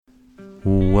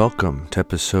Welcome to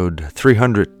episode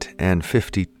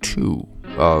 352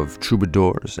 of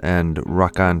Troubadours and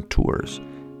Raconteurs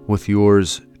with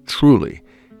yours truly,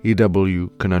 E.W.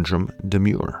 Conundrum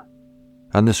Demure.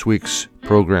 On this week's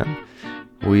program,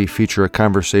 we feature a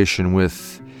conversation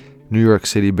with New York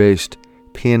City-based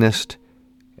pianist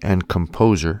and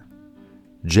composer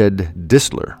Jed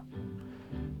Disler.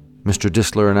 Mr.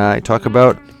 Disler and I talk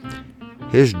about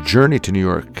his journey to New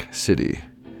York City,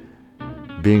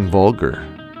 being vulgar,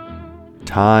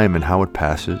 time and how it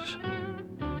passes,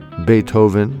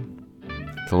 Beethoven,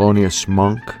 Thelonious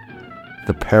Monk,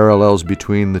 the parallels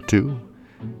between the two.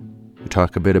 We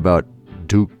talk a bit about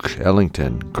Duke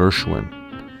Ellington, Gershwin,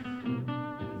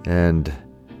 and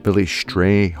Billy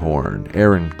Strayhorn,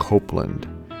 Aaron Copland,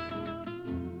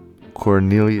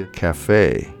 Cornelia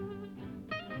Cafe,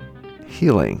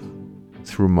 healing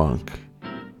through Monk,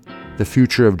 the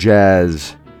future of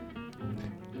jazz,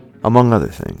 among other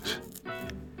things.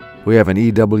 We have an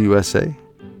EW essay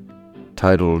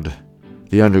titled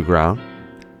The Underground,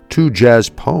 2 jazz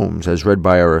poems as read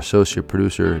by our associate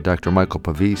producer, Dr. Michael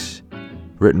Pavis,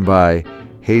 written by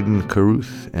Hayden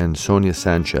Carruth and Sonia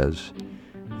Sanchez,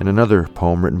 and another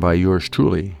poem written by yours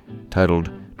truly, titled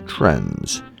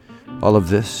Trends. All of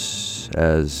this,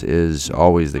 as is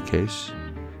always the case,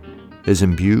 is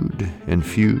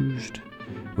infused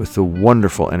with the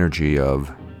wonderful energy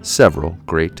of several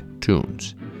great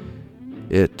tunes.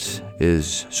 It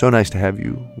is so nice to have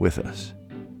you with us.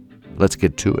 Let's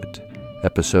get to it.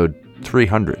 Episode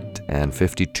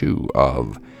 352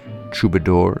 of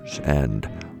Troubadours and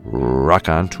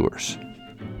Raconteurs.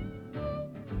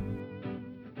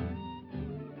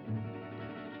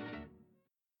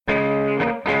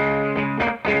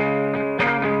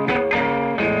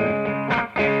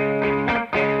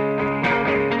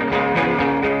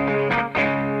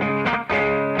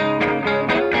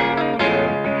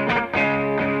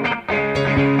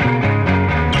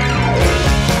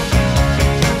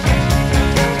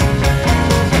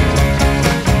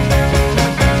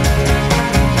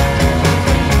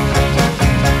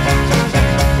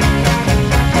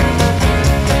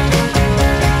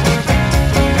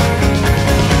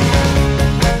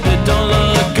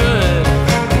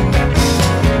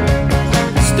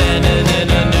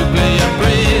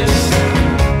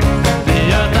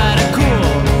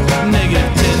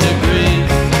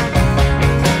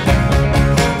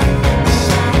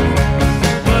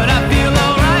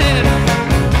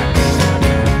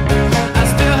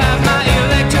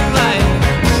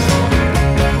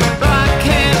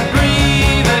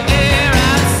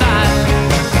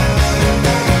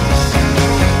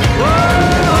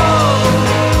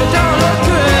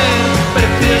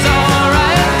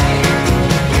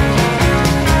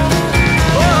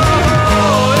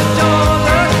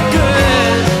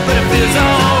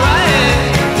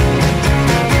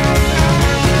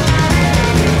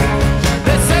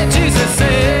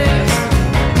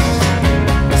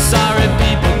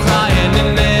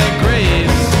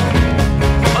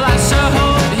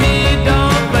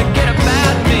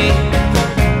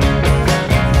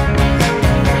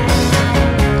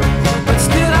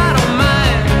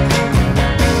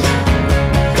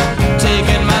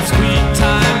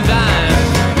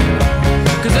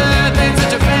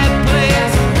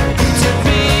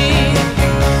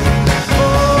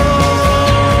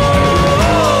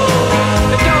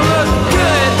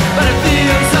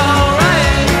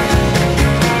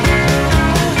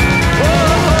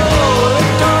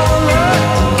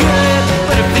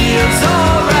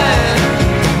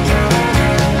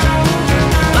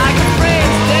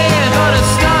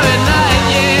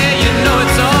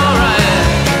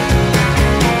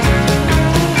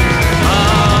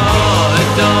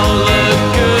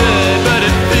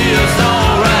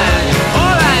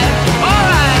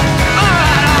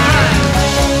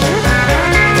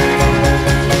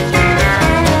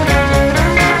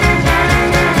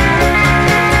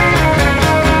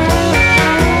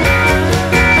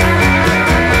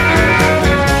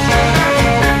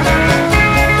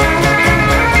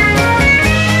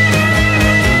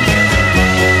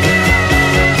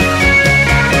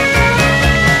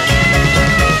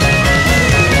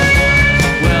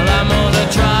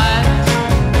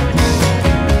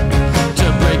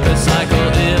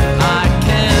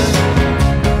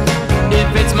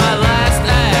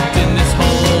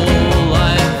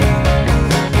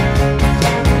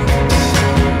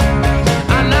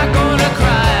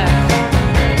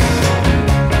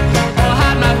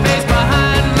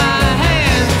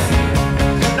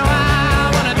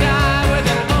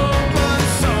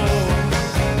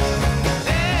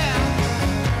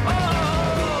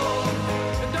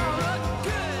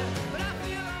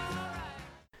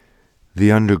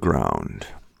 The underground.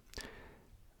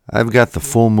 I've got the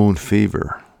full moon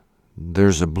fever.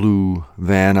 There's a blue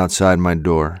van outside my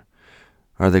door.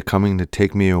 Are they coming to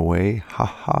take me away? Ha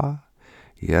ha.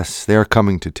 Yes, they are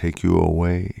coming to take you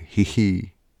away. Hee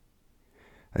hee.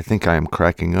 I think I am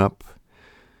cracking up.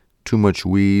 Too much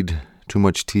weed, too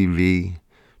much TV,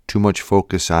 too much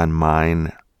focus on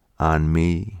mine, on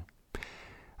me.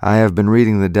 I have been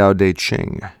reading the Tao Te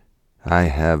Ching. I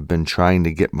have been trying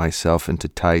to get myself into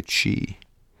Tai Chi.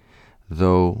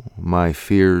 Though my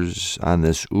fears on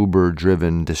this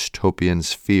Uber-driven dystopian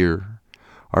sphere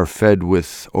are fed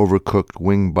with overcooked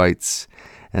wing bites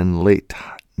and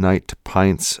late-night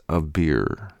pints of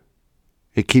beer.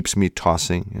 It keeps me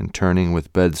tossing and turning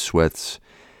with bed sweats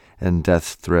and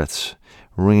death threats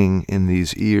ringing in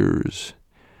these ears.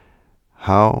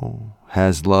 How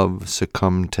has love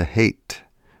succumbed to hate,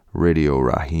 Radio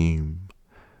Raheem?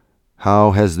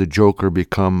 How has the Joker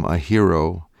become a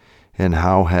hero, and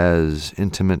how has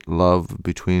intimate love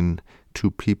between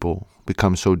two people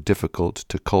become so difficult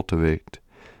to cultivate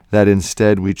that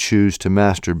instead we choose to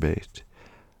masturbate,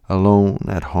 alone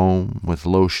at home with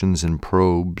lotions and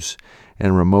probes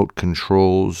and remote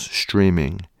controls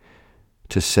streaming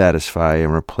to satisfy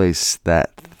and replace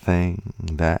that thing.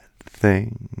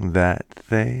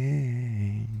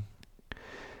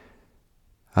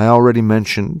 I already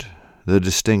mentioned the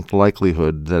distinct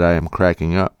likelihood that I am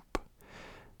cracking up.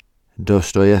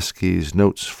 Dostoevsky's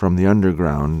notes from the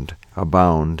underground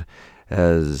abound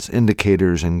as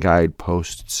indicators and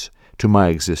guideposts to my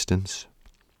existence.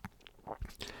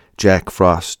 Jack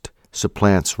Frost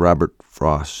supplants Robert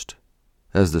Frost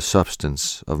as the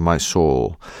substance of my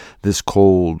soul this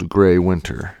cold gray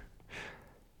winter.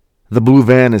 The blue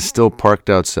van is still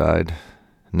parked outside,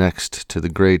 next to the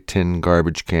gray tin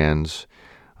garbage cans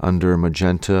under a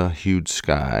magenta-hued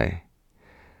sky.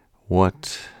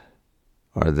 What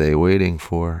are they waiting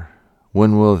for?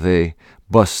 When will they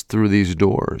bust through these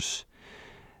doors?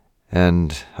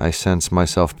 And I sense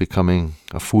myself becoming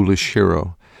a foolish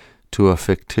hero to a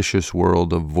fictitious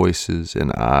world of voices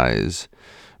and eyes,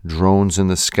 drones in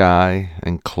the sky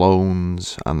and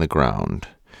clones on the ground.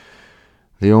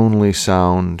 The only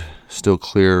sound, still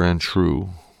clear and true,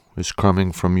 is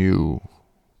coming from you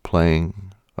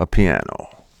playing a piano.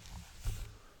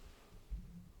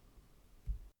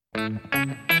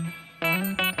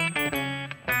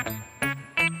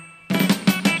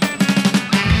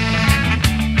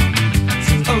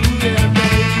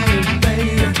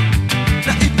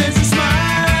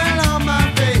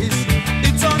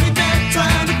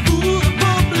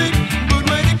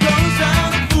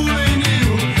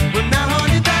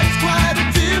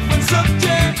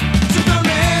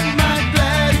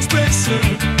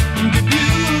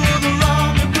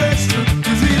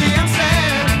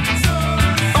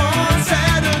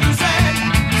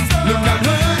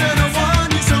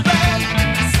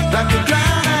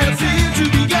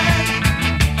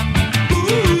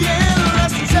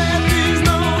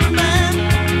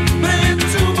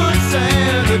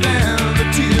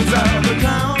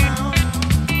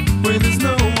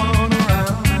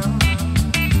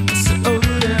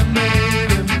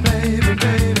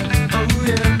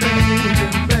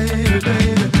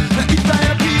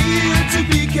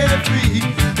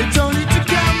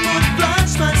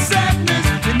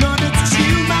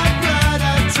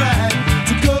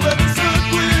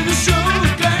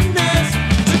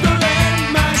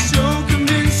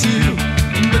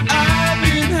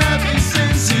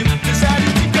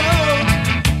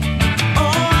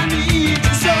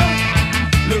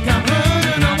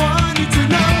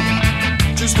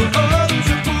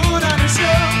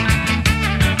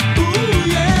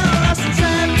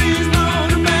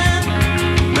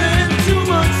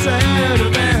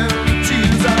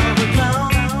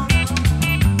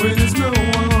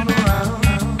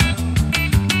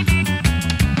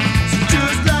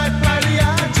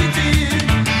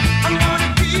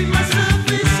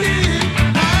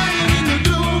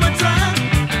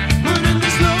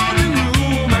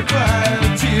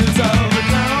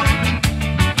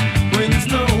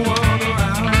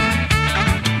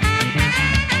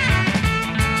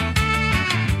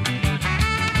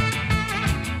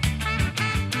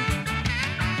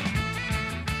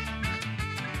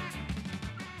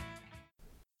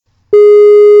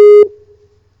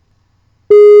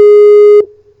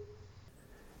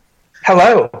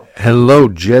 Hello. Hello,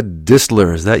 Jed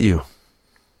Disler. Is that you?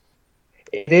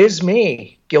 It is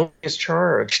me. Guilty as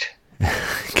charged.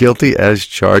 Guilty as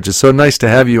charged. It's so nice to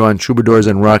have you on Troubadours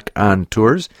and Rock on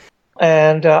Tours.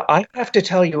 And I have to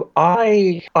tell you,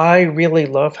 I really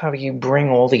love how you bring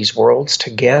all these worlds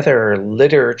together,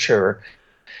 literature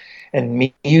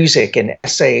and music and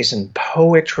essays and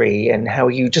poetry, and how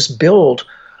you just build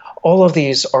all of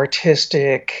these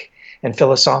artistic and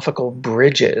philosophical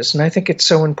bridges. And I think it's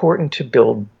so important to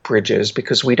build bridges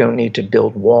because we don't need to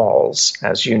build walls,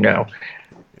 as you know.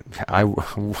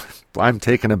 I'm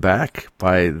taken aback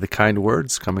by the kind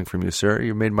words coming from you, sir.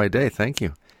 You made my day. Thank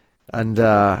you. And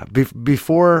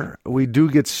before we do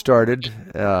get started,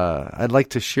 I'd like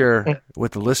to share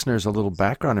with the listeners a little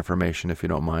background information, if you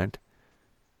don't mind.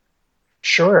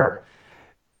 Sure.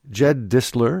 Jed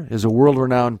Distler is a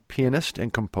world-renowned pianist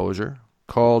and composer,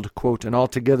 called, quote, an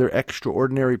altogether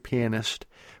extraordinary pianist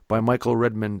by Michael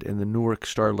Redmond in the Newark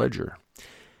Star-Ledger,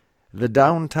 the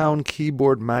Downtown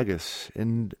Keyboard Magus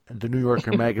in the New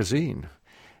Yorker magazine,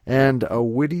 and a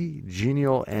witty,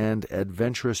 genial, and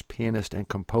adventurous pianist and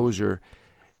composer,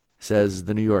 says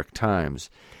the New York Times.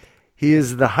 He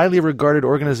is the highly regarded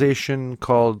organization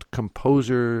called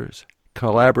Composers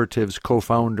Collaborative's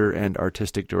co-founder and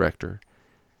artistic director.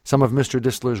 Some of Mr.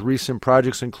 Distler's recent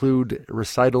projects include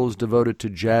recitals devoted to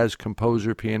jazz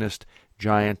composer, pianist,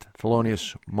 giant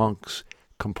Thelonious Monk's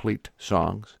complete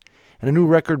songs, and a new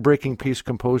record-breaking piece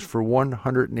composed for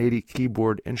 180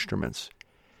 keyboard instruments.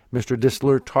 Mr.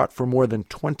 Distler taught for more than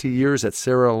 20 years at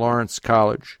Sarah Lawrence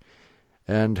College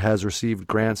and has received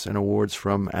grants and awards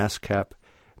from ASCAP,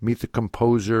 Meet the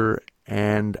Composer,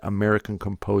 and American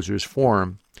Composers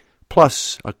Forum,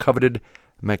 plus a coveted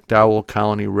MacDowell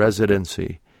Colony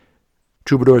residency.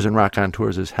 Troubadours and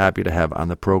Raconteurs is happy to have on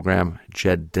the program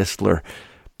Jed Distler.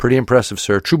 Pretty impressive,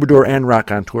 sir. Troubadour and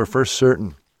Raconteur, first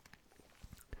certain.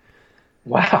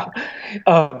 Wow.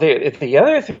 The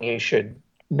other thing you should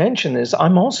mention is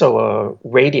I'm also a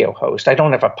radio host. I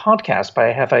don't have a podcast, but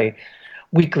I have a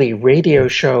weekly radio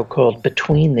show called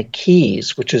Between the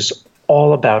Keys, which is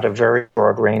all about a very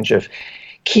broad range of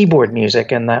keyboard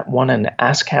music, and that won an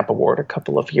ASCAP award a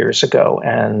couple of years ago.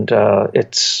 And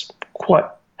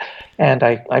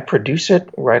I produce it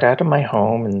right out of my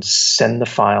home and send the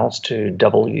files to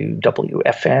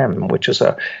WWFM, which is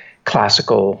a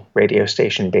classical radio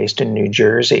station based in New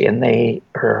Jersey, and they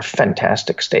are a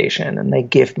fantastic station, and they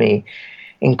give me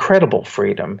incredible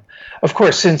freedom. Of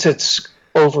course, since it's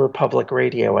over public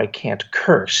radio, I can't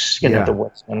curse, know, the way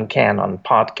one can on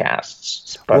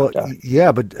podcasts. But,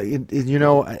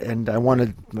 and I want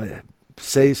to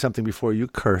say something before you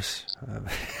curse.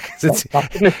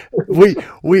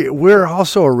 We're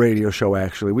also a radio show.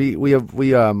 Actually,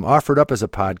 we offered up as a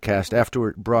podcast after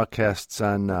it broadcasts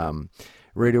on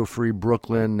Radio Free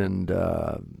Brooklyn and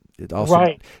it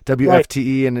also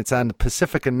WFTE, and it's on the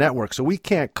Pacifica Network, so we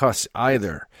can't cuss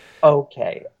either.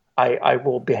 Okay, I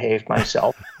will behave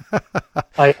myself.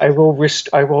 I will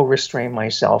restrain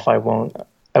myself. I won't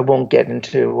get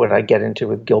into what I get into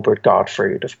with Gilbert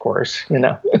Gottfried, of course,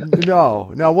 No.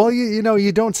 Well,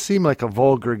 you don't seem like a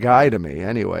vulgar guy to me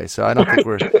anyway, so I don't think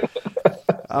we're...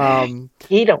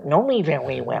 You don't know me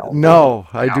very well. No,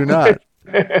 I do not.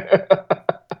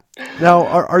 Now,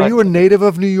 are you a native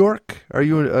of New York? Are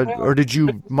you, or did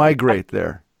you migrate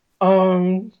there?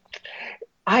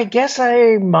 I guess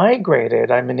I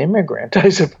migrated. I'm an immigrant, I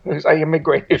suppose. I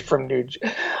immigrated from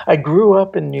I grew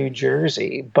up in New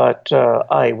Jersey, but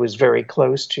I was very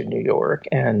close to New York.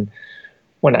 And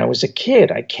when I was a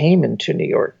kid, I came into New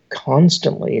York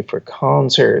constantly for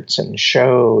concerts and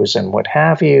shows and what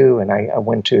have you. And I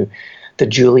went to the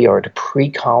Juilliard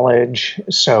pre-college.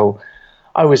 So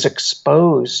I was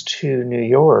exposed to New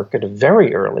York at a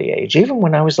very early age. Even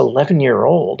when I was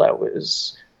 11-year-old, I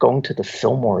was going to the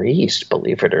Fillmore East,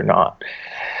 believe it or not.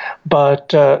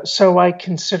 But so I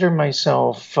consider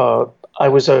myself, I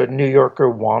was a New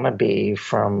Yorker wannabe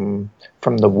from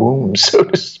the womb, so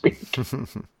to speak.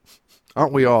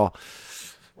 Aren't we all?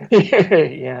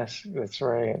 Yes, that's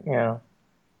right, yeah.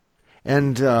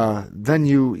 And then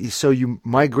you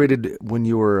migrated when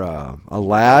you were a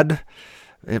lad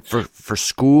for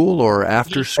school or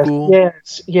after school?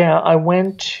 Yes, yeah. I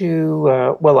went to,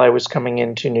 I was coming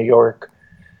into New York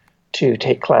to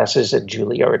take classes at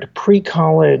Juilliard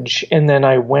pre-college, and then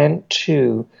I went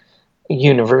to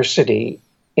university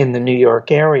in the New York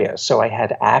area, so I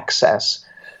had access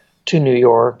to New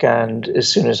York, and as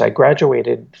soon as I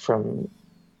graduated from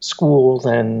school,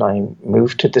 then I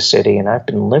moved to the city, and I've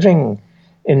been living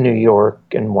in New York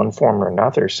in one form or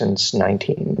another since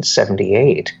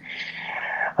 1978.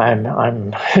 I'm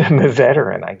a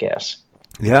veteran, I guess.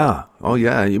 Yeah. Oh,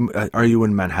 yeah. Are you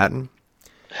in Manhattan?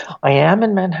 I am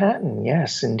in Manhattan,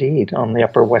 yes, indeed, on the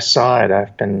Upper West Side.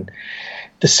 I've been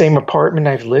the same apartment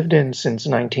I've lived in since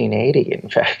 1980, in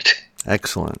fact.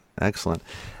 Excellent, excellent.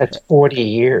 That's 40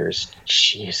 years.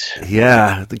 Jeez.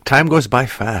 Yeah, the time goes by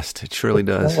fast. It surely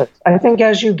does. I think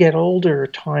as you get older,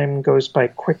 time goes by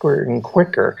quicker and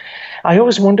quicker. I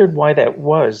always wondered why that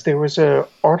was. There was an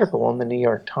article in the New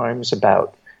York Times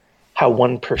about how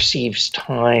one perceives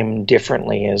time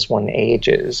differently as one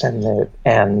ages,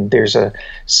 and there's a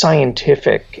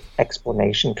scientific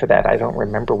explanation for that. I don't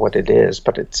remember what it is,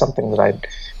 but it's something that I'd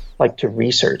like to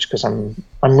research because I'm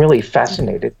really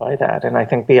fascinated by that. And I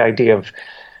think the idea of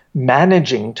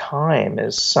managing time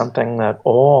is something that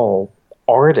all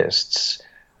artists,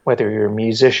 whether you're a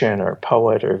musician or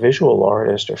poet or visual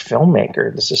artist or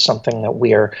filmmaker, this is something that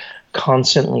we are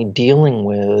constantly dealing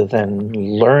with and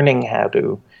learning how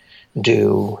to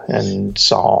do and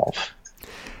solve.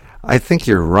 I think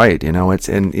you're right. It's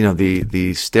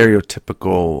the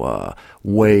stereotypical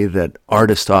way that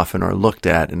artists often are looked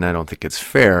at, and I don't think it's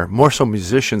fair. More so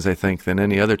musicians, I think, than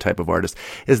any other type of artist,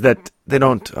 is that they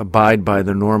don't abide by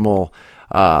the normal,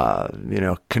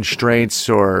 constraints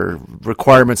or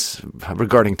requirements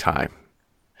regarding time.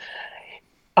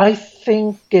 I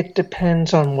think it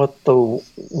depends on what the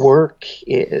work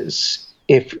is.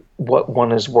 If what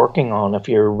one is working on, if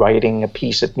you're writing a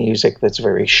piece of music that's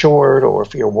very short, or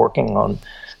if you're working on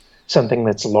something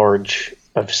that's large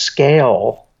of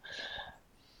scale,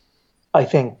 I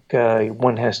think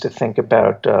one has to think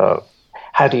about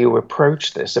how do you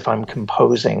approach this. If I'm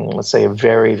composing, let's say, a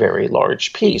very, very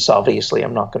large piece, obviously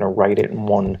I'm not going to write it in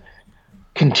one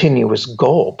continuous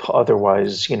gulp.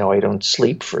 Otherwise, I don't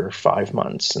sleep for 5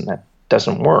 months, and that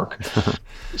doesn't work.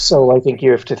 So I think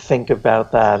you have to think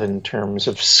about that in terms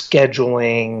of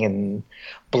scheduling and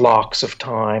blocks of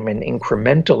time and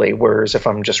incrementally, whereas if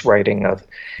I'm just writing a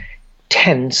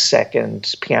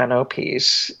 10-second piano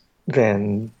piece,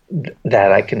 then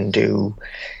that I can do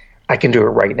it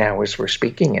right now as we're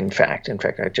speaking. In fact,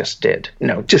 I just did.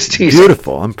 No, just teasing.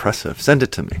 Beautiful, impressive. Send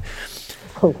it to me.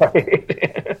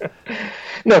 Right.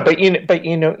 No, but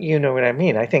you know what I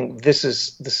mean. I think this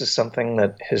is something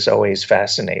that has always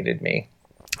fascinated me.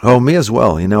 Oh, me as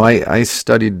well. I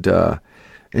studied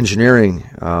engineering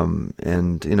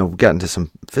and got into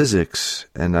some physics,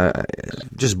 and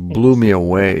it just blew me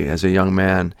away as a young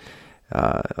man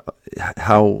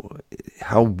how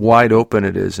wide open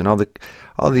it is, and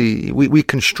we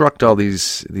construct all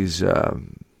these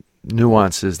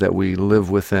nuances that we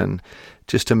live within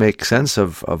just to make sense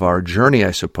of our journey,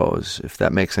 I suppose, if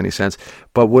that makes any sense.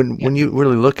 But when you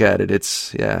really look at it,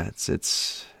 it's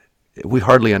we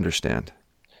hardly understand.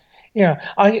 Yeah,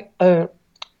 I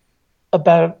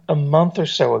about a month or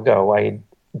so ago, I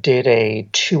did a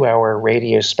 2-hour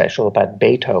radio special about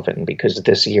Beethoven because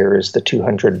this year is the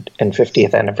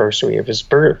 250th anniversary of his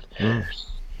birth.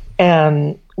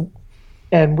 And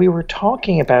we were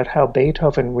talking about how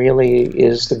Beethoven really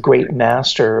is the great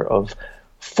master of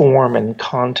form and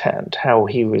content, how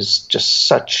he was just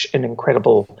such an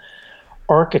incredible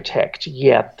architect,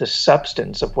 yet the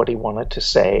substance of what he wanted to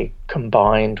say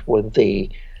combined with the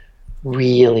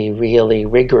really, really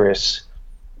rigorous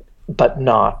but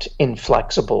not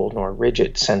inflexible nor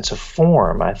rigid sense of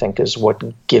form, I think, is what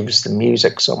gives the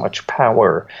music so much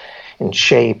power and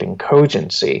shape and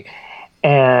cogency.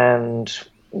 And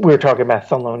we're talking about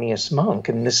Thelonious Monk,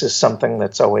 and this is something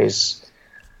that's always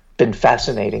been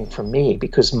fascinating for me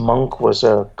because Monk was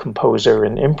a composer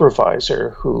and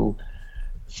improviser who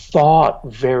thought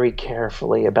very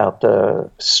carefully about the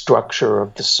structure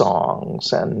of the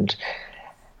songs and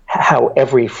how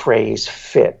every phrase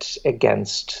fit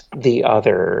against the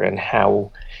other and how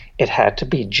it had to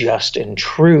be just and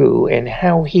true, and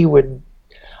how he would,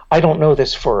 I don't know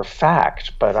this for a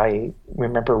fact, but I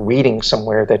remember reading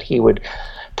somewhere that he would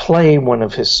play one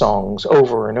of his songs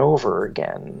over and over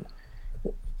again,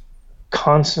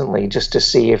 constantly, just to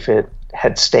see if it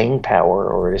had staying power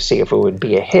or to see if it would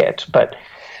be a hit. But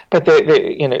would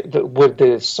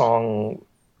the song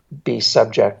be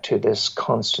subject to this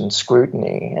constant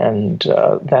scrutiny? And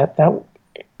that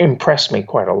impressed me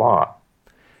quite a lot.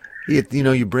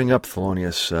 You bring up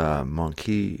Thelonious Monk.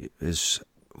 He is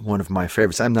one of my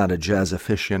favorites. I'm not a jazz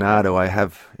aficionado. I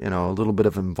have, a little bit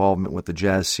of involvement with the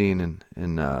jazz scene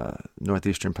in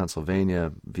northeastern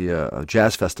Pennsylvania via a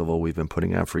jazz festival we've been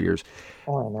putting on for years.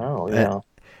 Oh, I know, yeah.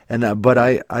 But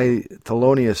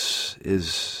Thelonious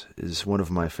is one of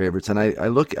my favorites, and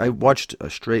I watched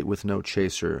Straight with No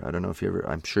Chaser. I don't know if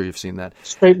I'm sure you've seen that.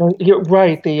 You're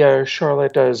right, the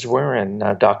Charlotte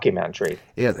Zwerin documentary.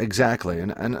 Yeah, exactly,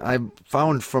 and I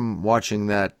found from watching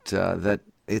that that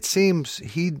it seems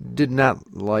he did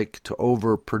not like to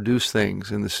overproduce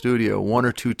things in the studio. 1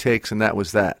 or 2 takes, and that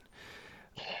was that.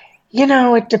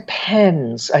 It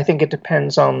depends. I think it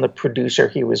depends on the producer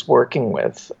he was working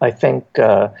with. I think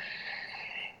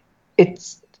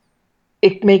it's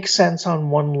it makes sense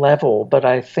on one level, but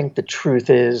I think the truth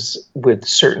is, with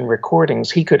certain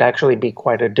recordings, he could actually be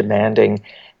quite a demanding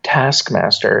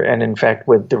taskmaster. And in fact,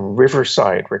 with the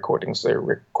Riverside recordings, the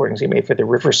recordings he made for the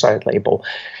Riverside label,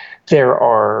 there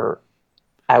are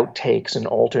outtakes and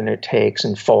alternate takes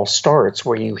and false starts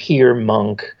where you hear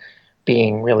Monk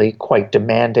being really quite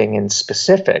demanding and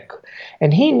specific.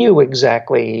 And he knew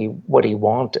exactly what he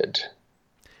wanted.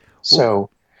 So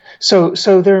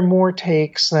there are more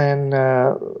takes than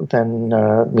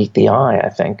meet the eye, I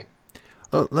think.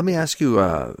 Well, let me ask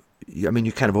you.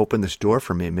 You kind of opened this door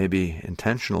for me, maybe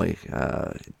intentionally.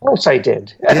 Of course, I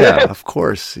did. Yeah, of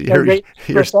course. You're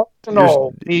professional.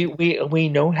 We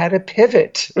know how to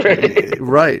pivot.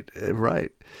 Right.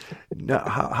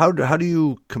 Now, how do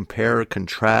you compare,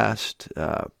 contrast,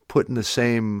 put in the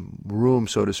same room,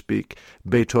 so to speak,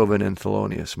 Beethoven and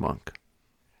Thelonious Monk?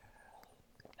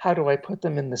 How do I put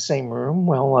them in the same room?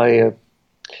 Well,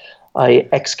 I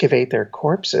excavate their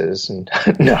corpses, and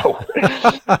no.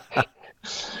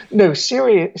 No,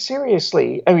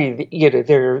 seriously. I mean,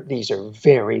 these are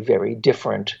very, very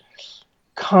different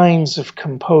kinds of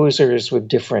composers with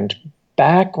different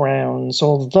backgrounds.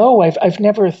 Although I've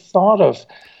never thought of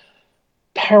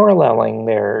paralleling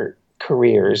their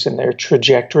careers and their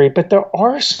trajectory, but there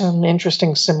are some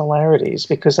interesting similarities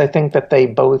because I think that they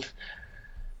both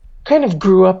kind of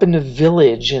grew up in a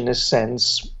village in a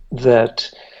sense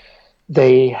that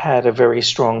they had a very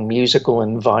strong musical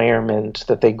environment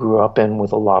that they grew up in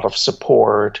with a lot of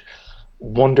support,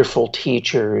 wonderful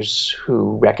teachers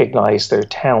who recognized their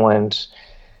talent,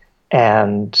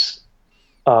 and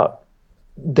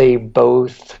they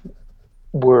both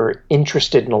were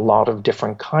interested in a lot of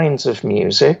different kinds of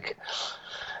music.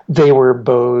 They were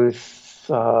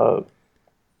both, I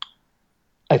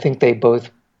think they both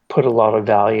put a lot of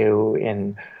value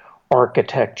in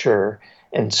architecture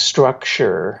and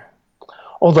structure.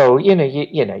 Although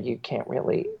you can't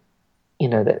really,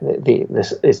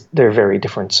 they're very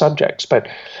different subjects. But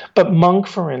Monk,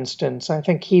 for instance, I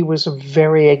think he was a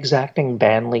very exacting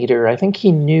band leader. I think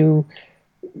he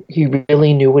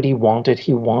really knew what he wanted.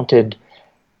 He wanted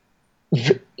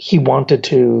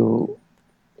to.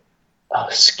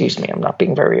 Excuse me, I'm not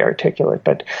being very articulate,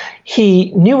 but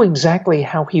he knew exactly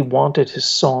how he wanted his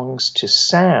songs to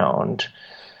sound,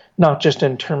 not just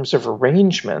in terms of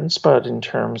arrangements, but in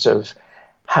terms of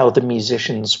how the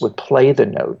musicians would play the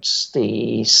notes,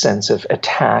 the sense of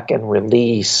attack and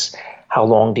release, how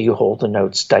long do you hold the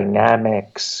notes,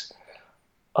 dynamics,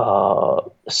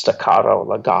 staccato,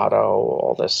 legato,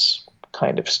 all this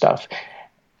kind of stuff.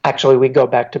 Actually, we go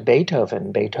back to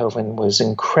Beethoven. Beethoven was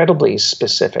incredibly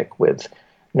specific with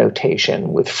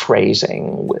notation, with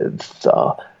phrasing, with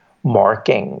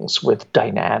markings, with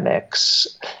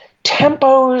dynamics.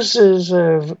 Tempos is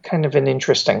a kind of an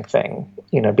interesting thing,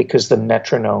 because the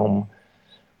metronome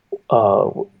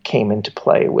came into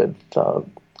play with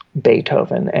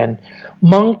Beethoven. And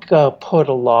Monk put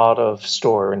a lot of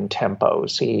store in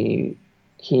tempos.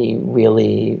 He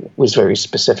really was very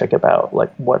specific about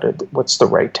what's the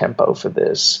right tempo for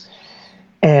this.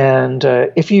 And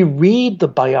if you read the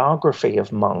biography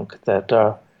of Monk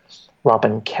that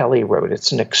Robin Kelly wrote,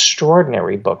 it's an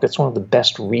extraordinary book. It's one of the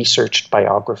best researched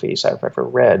biographies I've ever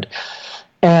read.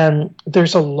 And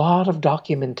there's a lot of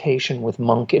documentation with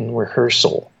Monk in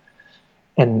rehearsal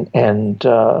and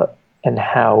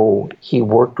how he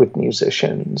worked with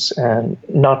musicians, and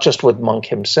not just with Monk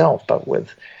himself, but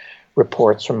with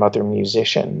reports from other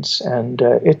musicians, and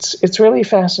it's really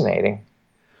fascinating.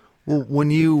 Well,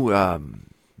 when you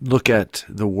look at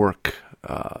the work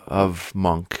of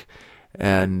Monk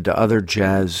and other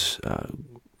jazz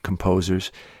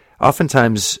composers,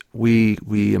 oftentimes we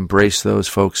embrace those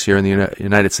folks here in the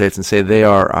United States and say they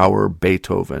are our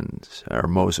Beethovens, our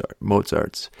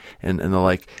Mozarts, and the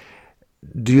like.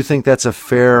 Do you think that's a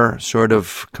fair sort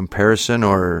of comparison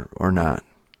or not?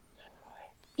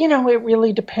 It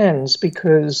really depends,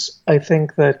 because I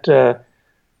think that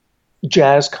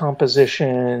jazz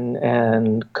composition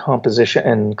and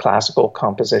classical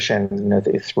composition,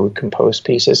 through composed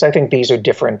pieces, I think these are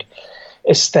different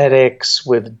aesthetics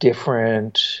with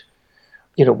different,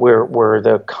 where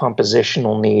the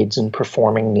compositional needs and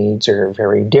performing needs are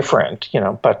very different,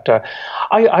 But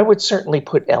I would certainly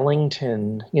put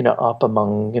Ellington, up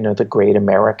among, the great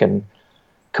American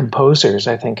composers.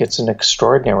 I think it's an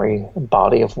extraordinary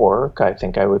body of work. I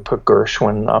think I would put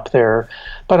Gershwin up there,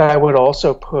 but I would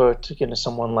also put,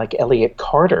 someone like Elliott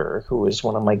Carter, who is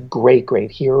one of my great,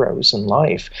 great heroes in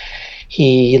life.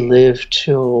 He lived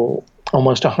till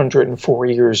almost 104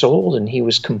 years old, and he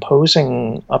was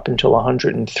composing up until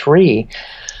 103.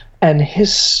 And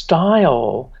his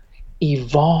style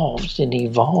evolved and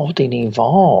evolved and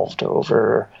evolved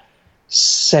over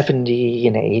 70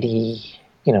 and 80,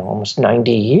 almost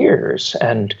 90 years.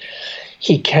 And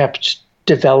he kept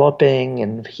developing,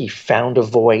 and he found a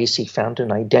voice, he found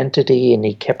an identity, and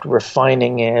he kept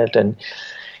refining it and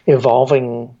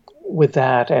evolving with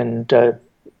that, and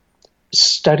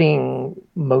studying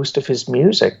most of his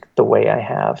music the way I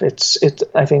have.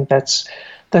 I think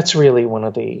that's really one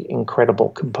of the incredible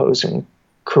composing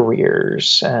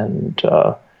careers, and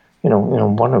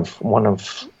one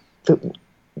of the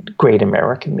great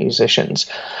American musicians.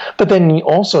 But then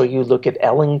also you look at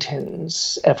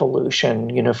Ellington's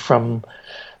evolution, from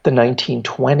the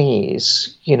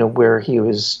 1920s, where he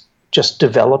was just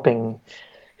developing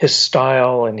his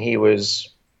style, and he was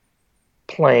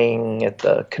playing at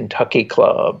the Kentucky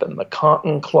Club and the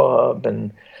Cotton Club,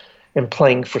 and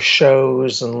playing for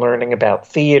shows and learning about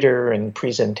theater and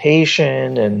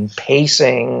presentation and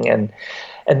pacing, and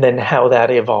then how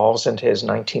that evolves into his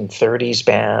 1930s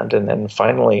band, and then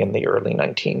finally in the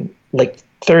late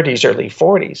 30s, early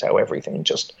 40s, how everything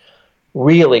just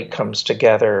really comes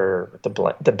together.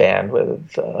 The band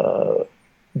with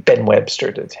Ben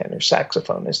Webster, the tenor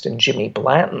saxophonist, and Jimmy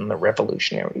Blanton, the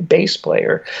revolutionary bass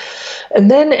player. And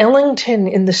then Ellington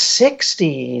in the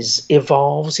 60s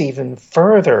evolves even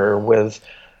further with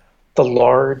the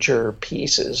larger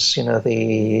pieces,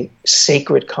 the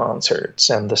sacred concerts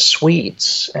and the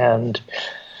suites. And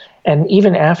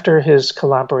even after his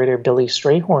collaborator Billy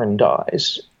Strayhorn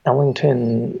dies,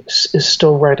 Ellington is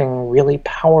still writing really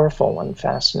powerful and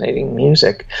fascinating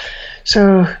music.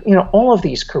 So, all of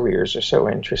these careers are so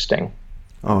interesting.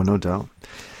 Oh, no doubt.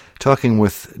 Talking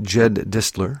with Jed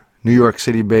Distler, New York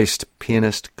City-based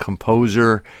pianist,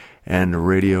 composer, and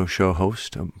radio show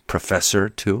host, a professor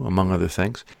too, among other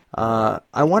things. I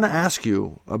want to ask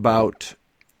you about,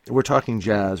 we're talking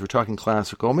jazz, we're talking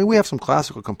classical. I mean, we have some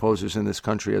classical composers in this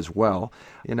country as well.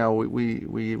 We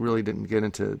really didn't get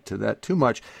into that too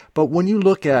much. But when you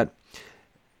look at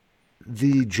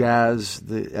the jazz,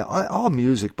 all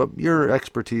music, but your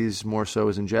expertise more so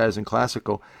is in jazz and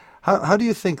classical, how do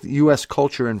you think U.S.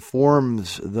 culture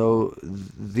informs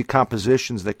the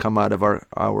compositions that come out of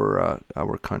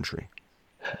our country?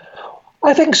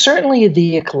 I think certainly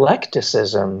the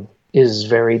eclecticism is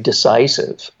very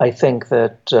decisive. I think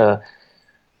that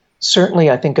certainly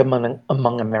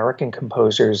among American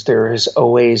composers, there has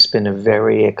always been a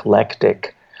very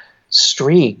eclectic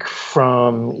streak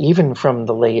even from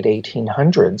the late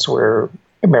 1800s, where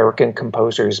American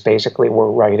composers basically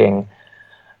were writing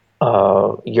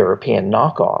European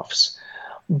knockoffs.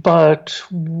 But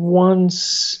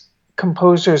once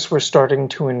composers were starting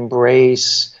to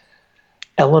embrace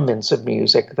elements of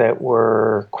music that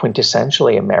were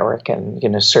quintessentially American,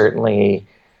 certainly,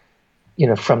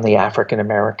 from the African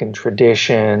American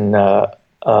tradition,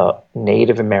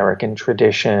 Native American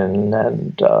tradition,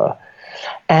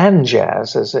 and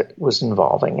jazz as it was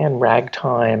involving, and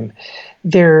ragtime,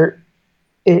 it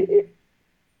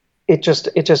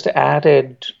just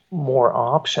added more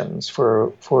options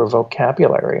for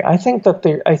vocabulary. I think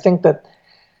that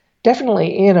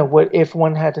definitely, if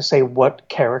one had to say what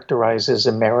characterizes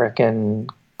American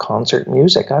concert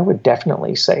music, I would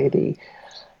definitely say the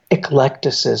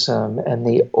eclecticism and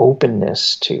the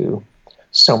openness to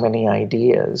so many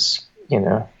ideas,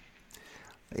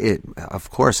 It,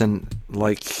 of course, and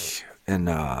like in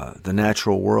the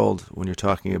natural world, when you're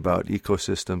talking about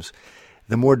ecosystems,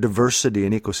 the more diversity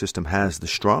an ecosystem has, the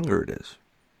stronger it is.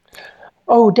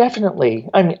 Oh, definitely.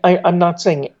 I mean, I'm not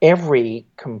saying every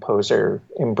composer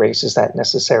embraces that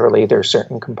necessarily. There are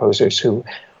certain composers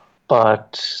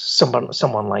but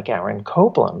someone like Aaron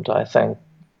Copland, I think,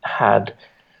 had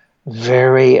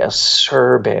very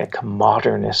acerbic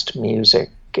modernist music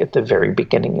at the very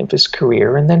beginning of his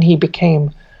career, and then he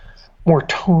became more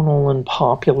tonal and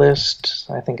populist,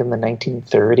 I think, in the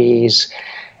 1930s,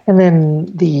 and then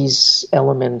these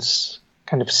elements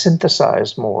kind of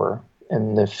synthesized more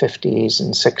in the 50s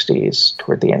and 60s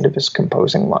toward the end of his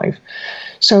composing life.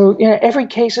 So, every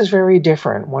case is very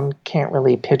different. One can't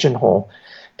really pigeonhole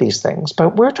these things.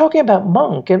 But we're talking about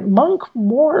Monk, and Monk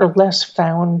more or less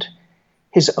found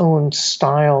his own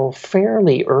style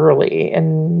fairly early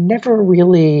and never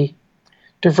really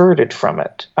diverted from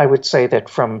it. I would say that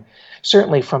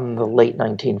certainly from the late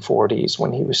 1940s,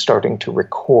 when he was starting to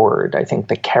record, I think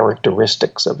the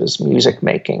characteristics of his music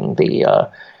making, the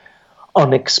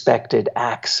unexpected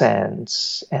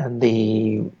accents and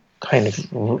the kind of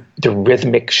the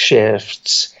rhythmic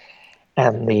shifts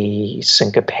and the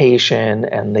syncopation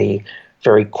and the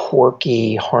very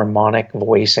quirky harmonic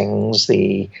voicings,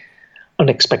 the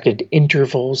unexpected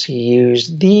intervals he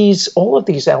used. All of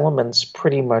these elements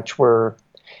pretty much were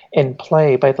in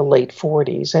play by the late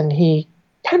 40s, and he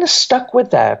kind of stuck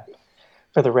with that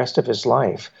for the rest of his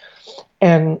life.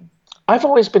 And I've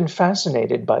always been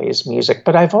fascinated by his music,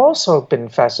 but I've also been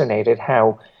fascinated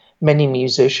how many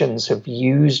musicians have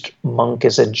used Monk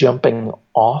as a jumping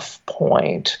off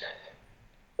point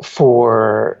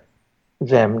for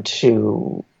them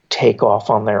to take off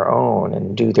on their own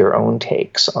and do their own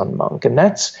takes on Monk. And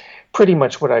that's pretty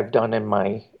much what I've done in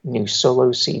my new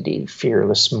solo CD,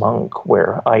 Fearless Monk,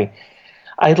 where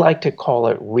I'd like to call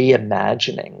it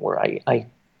reimagining, where I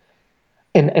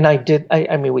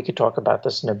mean, we could talk about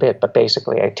this in a bit, but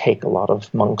basically I take a lot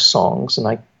of Monk songs and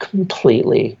I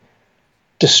completely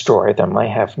destroy them. I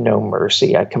have no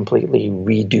mercy. I completely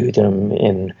redo them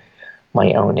in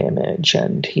my own image,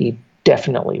 and he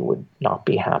definitely would not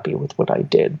be happy with what I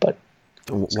did, but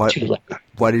why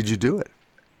did you do it?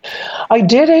 I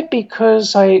did it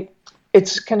because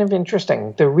it's kind of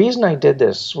interesting. The reason I did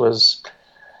this was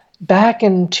back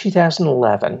in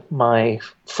 2011, my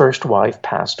first wife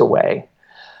passed away,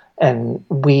 and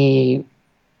we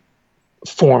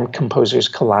formed Composers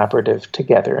Collaborative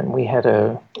together, and we had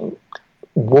a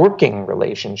working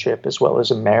relationship as well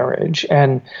as a marriage.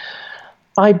 And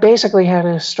I basically had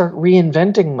to start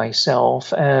reinventing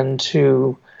myself and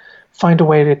to find a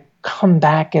way to come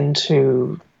back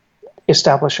into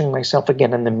establishing myself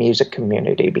again in the music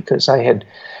community, because I had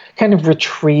kind of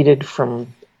retreated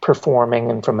from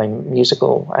performing and from my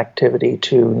musical activity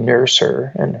to nurse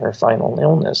her in her final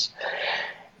illness.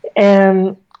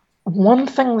 And one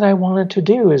thing that I wanted to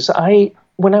do is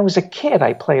when I was a kid,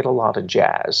 I played a lot of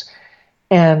jazz,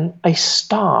 and I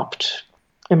stopped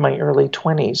in my early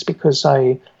 20s because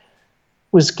I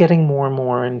was getting more and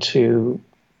more into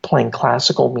playing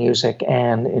classical music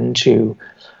and into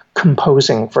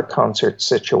composing for concert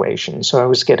situations. So I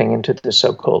was getting into the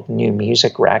so-called new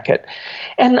music racket.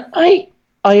 And I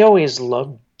always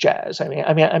loved jazz. I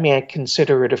mean, I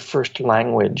consider it a first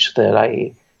language that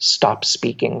I stopped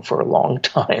speaking for a long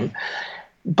time.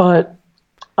 But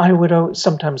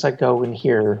sometimes I'd go and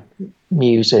hear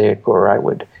music, or I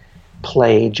would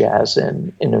play jazz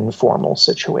in an informal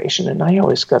situation, and I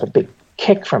always got a big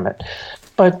kick from it.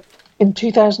 But in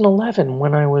 2011,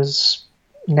 when I was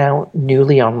now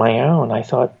newly on my own, I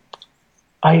thought,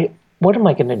 what am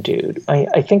I going to do?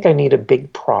 I think I need a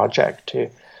big project to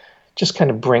just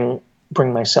kind of bring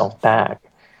myself back.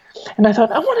 And I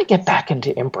thought, I want to get back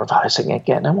into improvising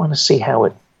again. I want to see how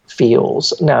it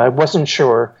feels. Now, I wasn't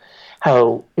sure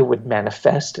how it would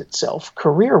manifest itself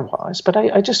career-wise, but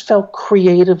I just felt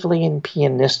creatively and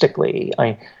pianistically,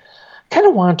 I kind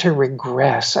of wanted to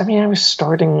regress. I mean,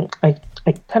 I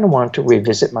kind of wanted to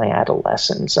revisit my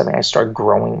adolescence. I mean, I started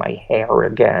growing my hair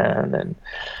again and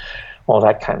all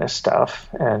that kind of stuff.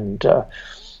 And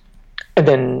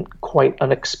then quite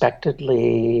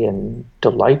unexpectedly and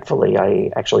delightfully,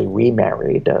 I actually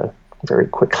remarried very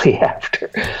quickly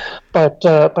after. But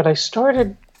I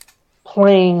started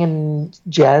playing in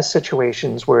jazz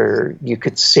situations where you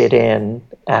could sit in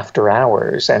after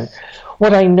hours. And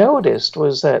what I noticed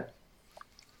was that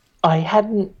I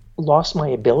hadn't lost my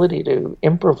ability to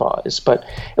improvise, but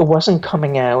it wasn't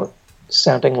coming out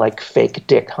sounding like fake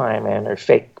Dick Hyman or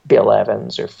fake Bill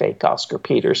Evans or fake Oscar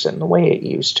Peterson the way it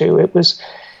used to. It was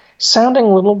sounding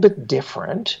a little bit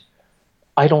different.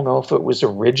 I don't know if it was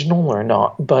original or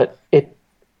not, but it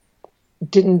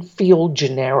didn't feel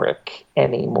generic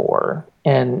anymore.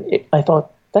 And I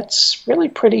thought, that's really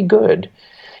pretty good.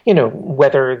 You know,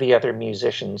 whether the other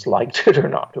musicians liked it or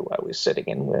not, who I was sitting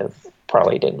in with,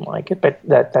 probably didn't like it, but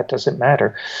that doesn't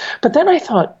matter. But then I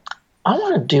thought, I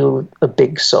want to do a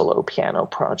big solo piano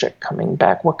project coming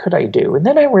back. What could I do? And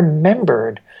then I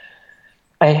remembered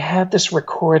I had this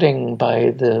recording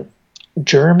by the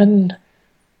German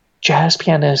jazz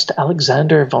pianist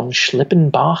Alexander von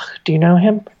Schlippenbach. Do you know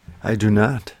him? I do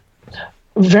not.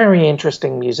 Very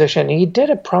interesting musician. He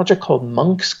did a project called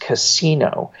Monk's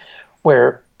Casino,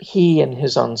 where he and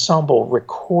his ensemble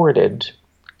recorded,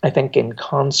 I think in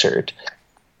concert,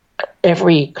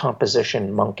 every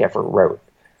composition Monk ever wrote.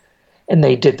 And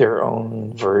they did their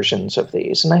own versions of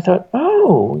these. And I thought,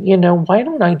 why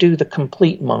don't I do the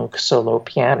complete Monk solo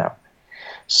piano?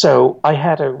 So I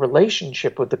had a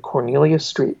relationship with the Cornelia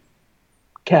Street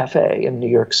Cafe in New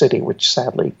York City, which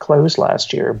sadly closed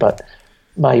last year, but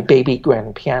my baby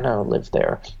grand piano lived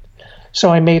there.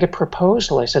 So I made a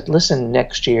proposal. I said, listen,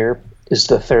 next year is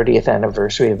the 30th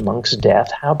anniversary of Monk's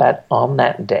death. How about on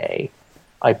that day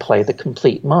I play the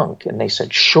complete Monk? And they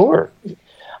said, sure.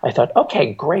 I thought,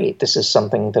 okay, great. This is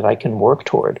something that I can work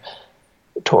toward.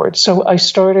 towards. So I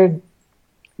started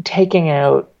taking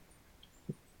out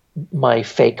my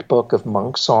fake book of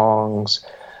monk songs,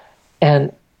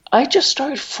 and I just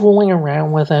started fooling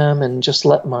around with them and just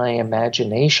let my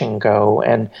imagination go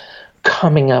and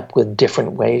coming up with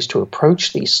different ways to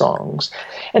approach these songs.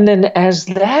 And then as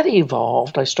that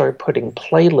evolved, I started putting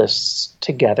playlists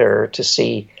together to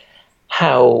see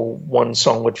how one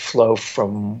song would flow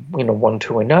from, one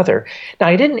to another. Now,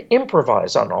 I didn't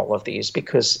improvise on all of these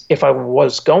because if I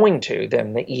was going to,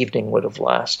 then the evening would have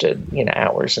lasted,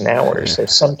 hours and hours. So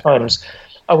sometimes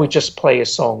I would just play a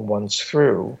song once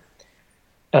through.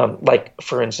 Like,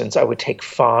 for instance, I would take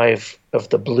 5 of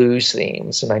the blues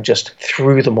themes and I just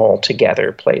threw them all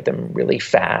together, played them really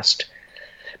fast,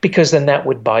 because then that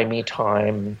would buy me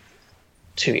time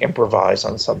to improvise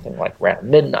on something like around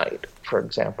midnight, for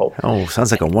example. Oh,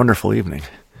 sounds like a wonderful evening.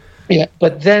 Yeah,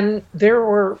 but then there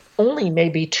were only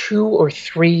maybe 2 or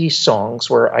 3 songs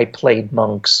where I played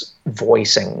Monk's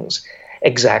voicings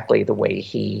exactly the way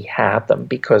he had them,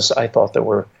 because I thought they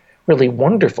were really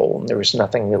wonderful and there was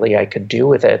nothing really I could do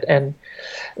with it. And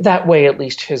that way, at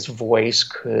least his voice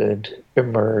could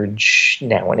emerge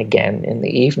now and again in the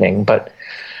evening. But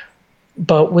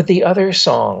with the other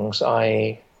songs,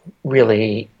 I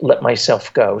really let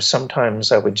myself go.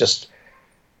 Sometimes I would just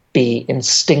be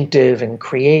instinctive and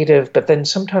creative, but then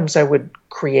sometimes I would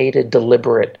create a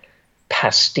deliberate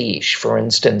pastiche. For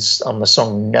instance, on the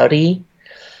song Nutty,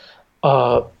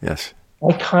 yes,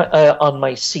 on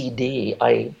my CD,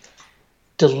 I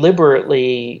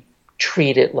deliberately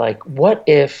treat it like, what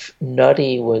if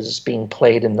Nutty was being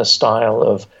played in the style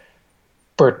of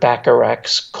Burt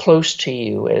Bacharach's Close to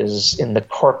You, as in the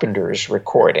Carpenters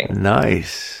recording.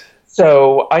 Nice.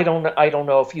 So I don't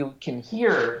know if you can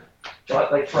hear,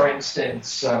 like, for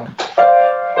instance,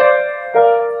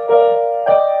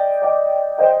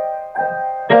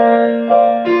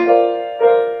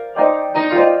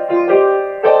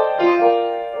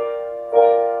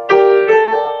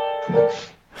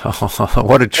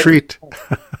 what a treat.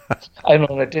 I don't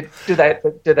know. Did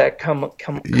that come?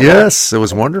 Yes, it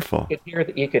was wonderful.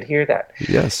 You could hear that.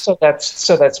 Yes. So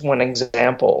that's one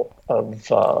example of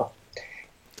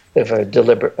a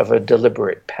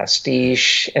deliberate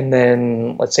pastiche. And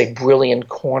then, let's say, Brilliant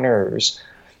Corners.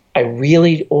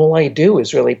 All I do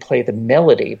is really play the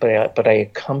melody, but I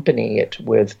accompany it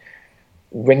with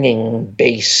ringing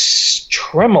bass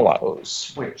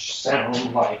tremolos, which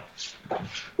sound like.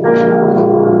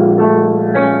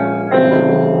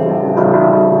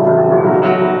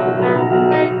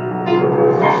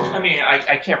 I mean,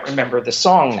 I can't remember the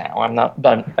song now. I'm not,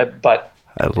 but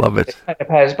I love it. It kind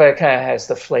of has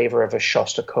the flavor of a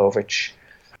Shostakovich.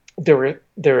 There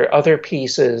are other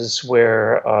pieces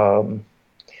where,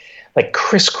 like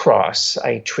Crisscross,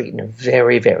 I treat in a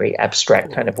very, very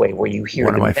abstract kind of way, where you hear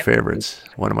one of my favorites.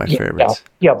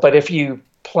 Yeah, but if you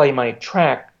play my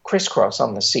track Crisscross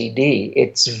on the CD,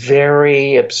 it's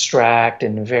very abstract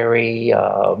and very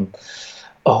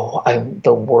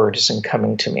the word isn't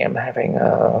coming to me. I'm having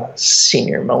a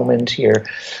senior moment here.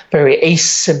 Very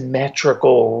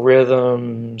asymmetrical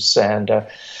rhythms, and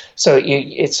so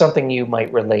it's something you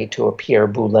might relate to a Pierre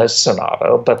Boulez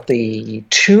sonata, but the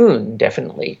tune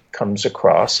definitely comes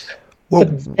across. Well,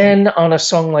 but then on a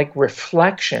song like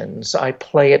Reflections, I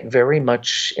play it very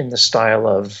much in the style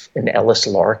of an Ellis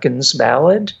Larkins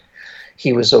ballad.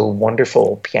 He was a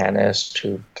wonderful pianist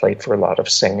who played for a lot of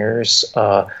singers.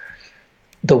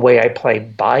 The way I play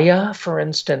Baya, for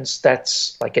instance,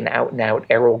 that's like an out-and-out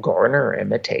Errol Garner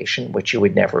imitation, which you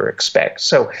would never expect.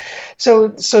 So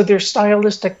there's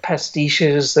stylistic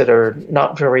pastiches that are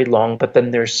not very long, but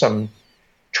then there's some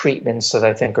treatments that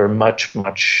I think are much,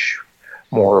 much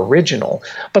more original.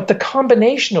 But the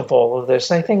combination of all of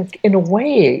this, I think, in a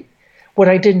way, what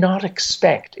I did not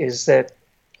expect is that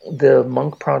the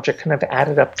Monk Project kind of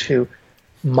added up to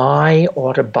my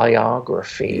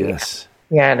autobiography. Yes.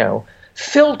 Piano,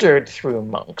 filtered through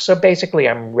Monk. So basically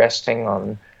I'm resting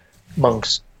on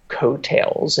Monk's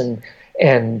coattails and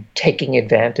taking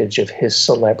advantage of his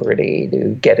celebrity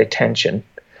to get attention.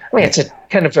 I mean, it's a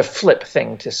kind of a flip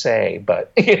thing to say,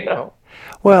 but,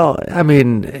 Well, I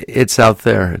mean, it's out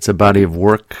there. It's a body of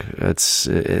work. It's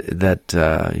that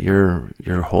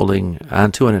you're holding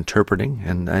onto and interpreting,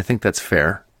 and I think that's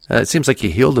fair. It seems like you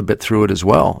healed a bit through it as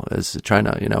well, as trying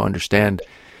to, understand.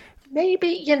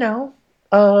 Maybe,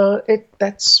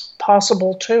 that's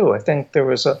possible too. I think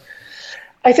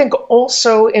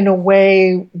also in a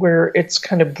way where it's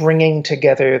kind of bringing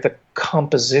together the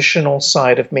compositional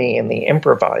side of me and the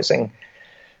improvising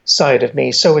side of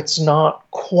me. So it's not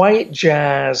quite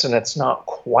jazz and it's not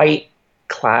quite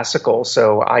classical.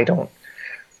 So I don't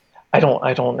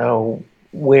know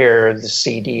where the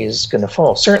CD is going to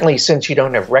fall. Certainly, since you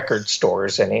don't have record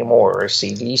stores anymore or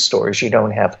CD stores, you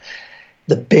don't have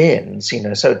the bins,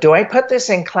 So do I put this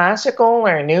in classical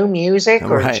or new music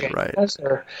or Right, jazz right.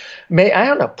 or I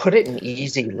don't know, put it in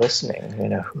easy listening,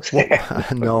 Well,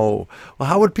 no. Well,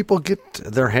 how would people get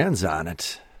their hands on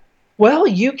it? Well,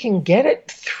 you can get it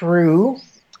through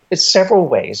several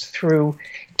ways. Through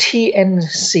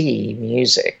TNC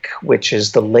Music, which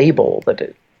is the label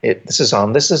that this is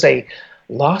on. This is a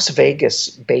Las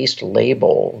Vegas-based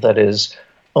label that is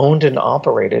owned and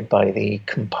operated by the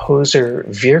composer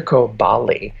Virko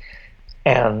Bali,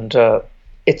 and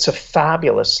it's a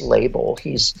fabulous label.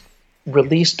 He's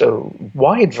released a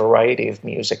wide variety of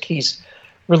music. He's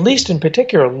released in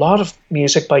particular a lot of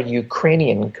music by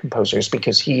Ukrainian composers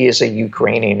because he is a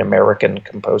Ukrainian American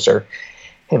composer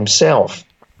himself.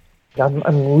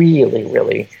 I'm really,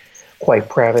 really quite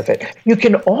proud of it. You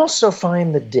can also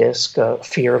find the disc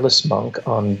Fearless Monk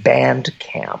on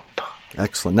Bandcamp.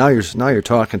 Excellent. Now you're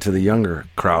talking to the younger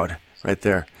crowd right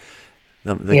there.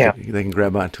 They can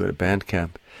grab onto it at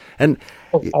Bandcamp. And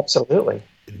absolutely.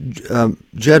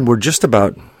 Jed, we're just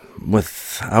about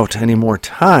without any more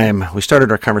time. We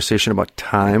started our conversation about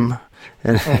time,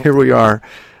 and here we are.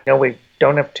 No, we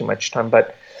don't have too much time,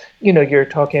 but you're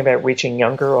talking about reaching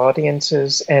younger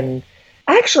audiences, and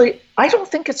actually, I don't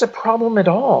think it's a problem at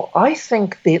all. I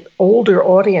think the older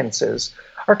audiences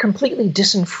are completely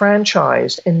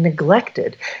disenfranchised and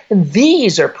neglected. And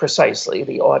these are precisely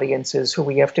the audiences who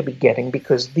we have to be getting,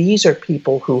 because these are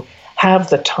people who have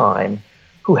the time,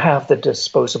 who have the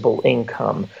disposable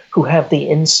income, who have the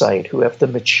insight, who have the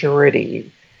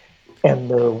maturity and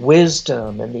the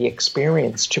wisdom and the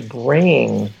experience to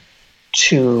bring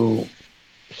to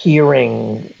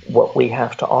hearing what we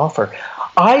have to offer.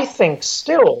 I think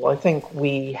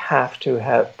we have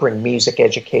to bring music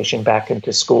education back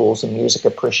into schools, and music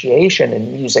appreciation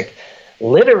and music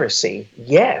literacy.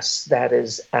 Yes, that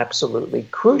is absolutely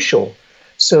crucial,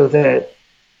 so that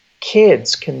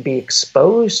kids can be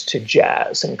exposed to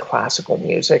jazz and classical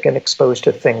music and exposed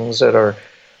to things that are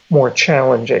more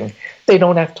challenging. They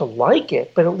don't have to like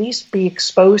it, but at least be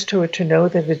exposed to it to know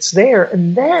that it's there.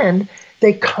 And then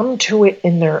they come to it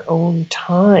in their own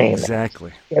time.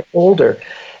 Exactly. Get older.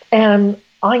 And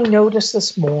I notice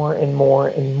this more and more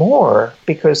and more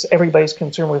because everybody's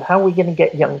concerned with how are we going to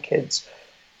get young kids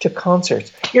to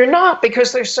concerts. You're not,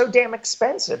 because they're so damn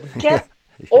expensive. Get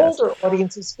older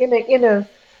audiences in a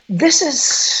this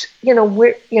is,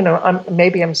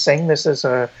 maybe I'm saying this as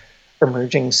a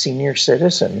emerging senior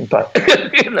citizen, but,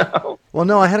 Well,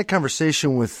 no, I had a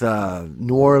conversation with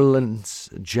New Orleans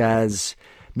jazz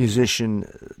musician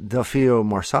Delfio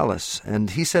Marsalis,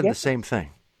 and he said the same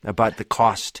thing about the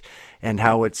cost and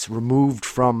how it's removed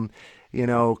from,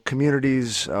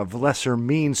 communities of lesser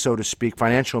means, so to speak,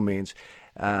 financial means,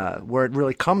 where it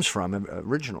really comes from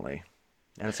originally,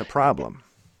 and it's a problem.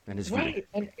 In his view.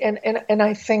 And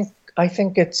I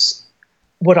think it's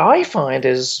what I find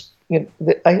is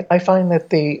I find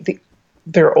that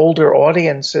there are older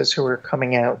audiences who are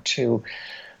coming out to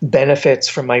benefits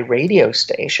from my radio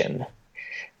station,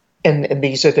 and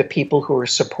these are the people who are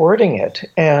supporting it.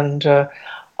 And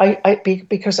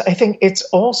because I think it's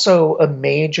also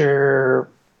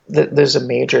there's a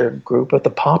major group of the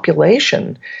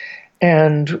population,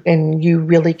 and you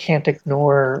really can't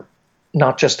ignore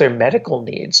not just their medical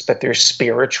needs, but their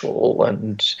spiritual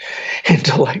and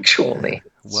intellectual needs.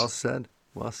 Well said.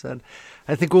 Well said.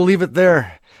 I think we'll leave it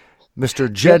there.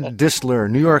 Mr. Jed Distler,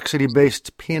 New York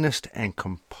City-based pianist and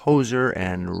composer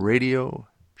and radio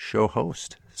show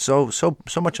host. So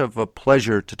much of a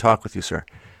pleasure to talk with you, sir.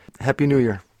 Happy New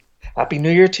Year. Happy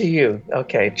New Year to you.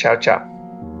 Okay, ciao, ciao.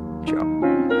 Ciao.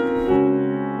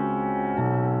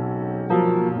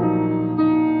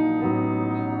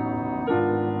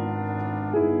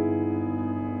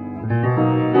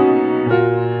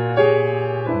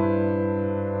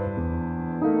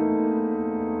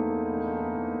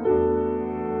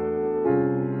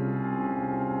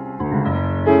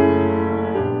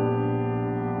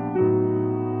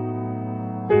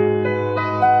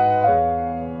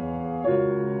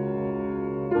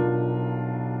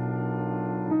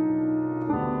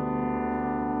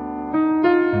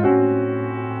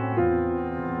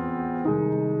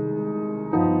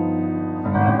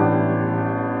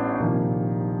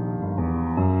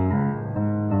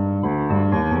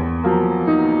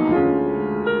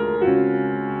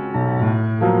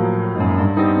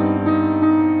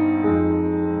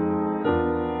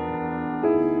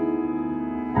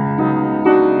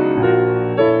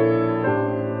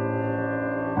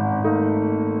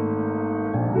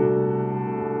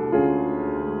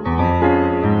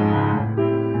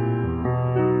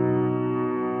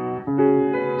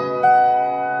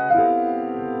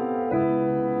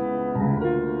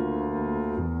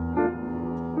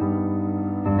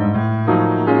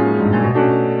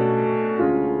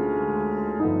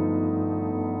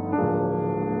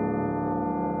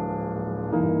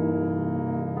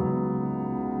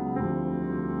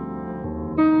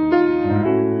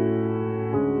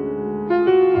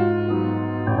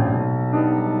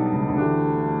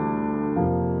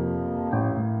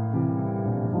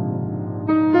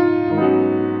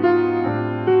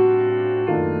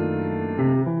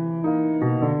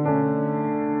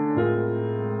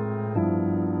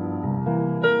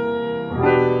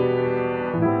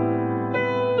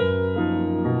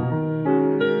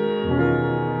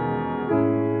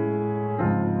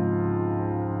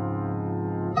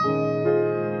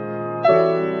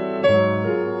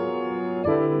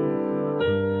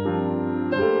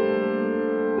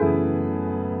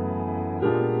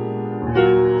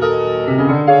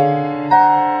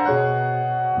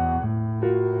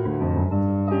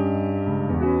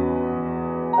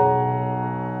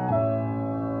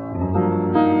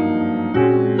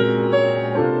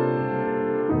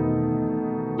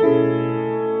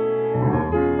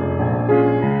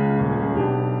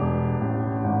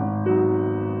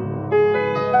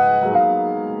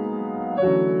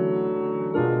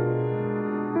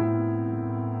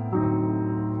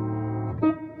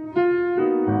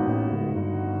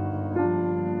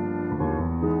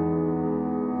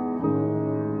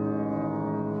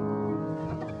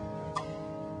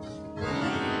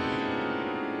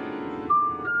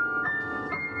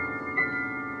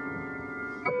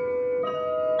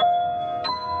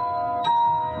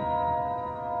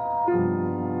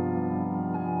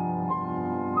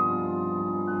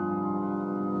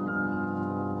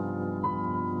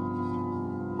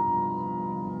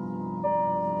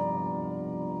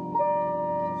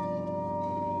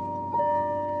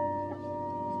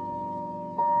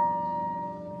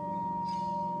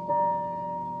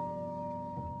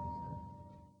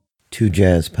 Two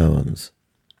jazz poems.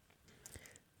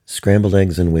 Scrambled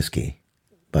Eggs and Whiskey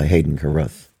by Hayden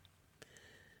Carruth.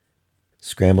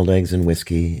 Scrambled eggs and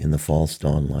whiskey in the false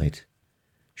dawn light.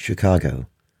 Chicago,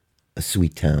 a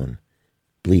sweet town.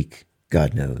 Bleak,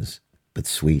 God knows, but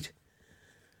sweet.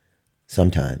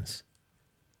 Sometimes.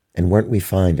 And weren't we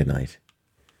fine tonight?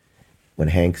 When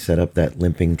Hank set up that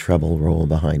limping treble roll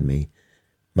behind me,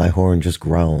 my horn just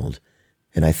growled,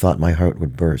 and I thought my heart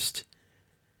would burst.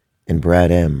 And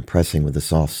Brad M. pressing with a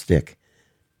soft stick,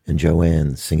 and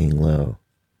Joanne singing low.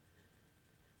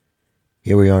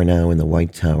 Here we are now in the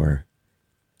White Tower,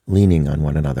 leaning on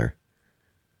one another,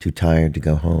 too tired to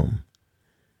go home.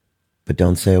 But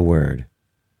don't say a word.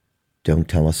 Don't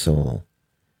tell a soul.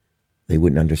 They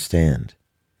wouldn't understand.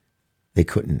 They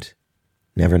couldn't,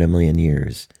 never in a million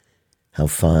years, how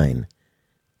fine,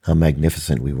 how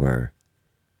magnificent we were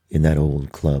in that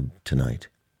old club tonight.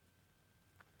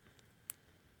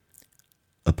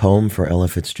 A Poem for Ella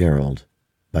Fitzgerald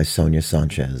by Sonia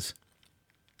Sanchez.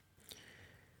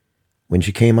 When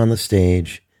she came on the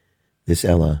stage, this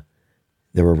Ella,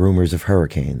 there were rumors of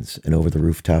hurricanes, and over the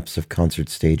rooftops of concert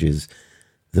stages,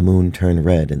 the moon turned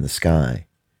red in the sky.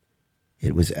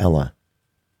 It was Ella.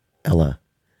 Ella.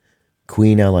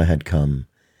 Queen Ella had come,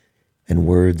 and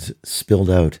words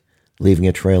spilled out, leaving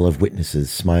a trail of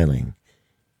witnesses smiling.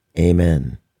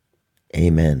 Amen.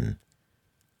 Amen.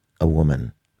 A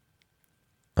woman.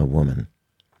 A woman.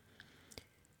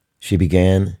 She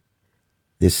began,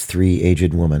 this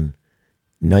three-aged woman,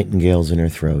 nightingales in her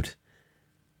throat,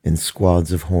 and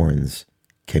squads of horns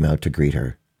came out to greet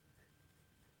her.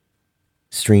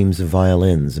 Streams of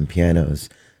violins and pianos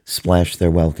splashed their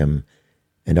welcome,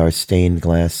 and our stained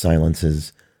glass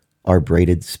silences, our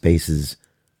braided spaces,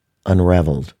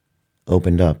 unraveled,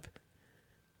 opened up,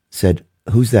 said,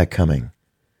 "Who's that coming?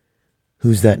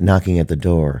 Who's that knocking at the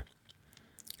door?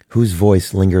 Whose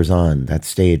voice lingers on that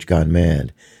stage gone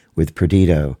mad with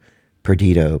Perdido,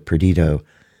 Perdido, Perdido,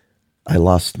 I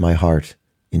lost my heart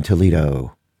in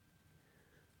Toledo?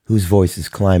 Whose voice is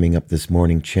climbing up this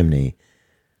morning chimney,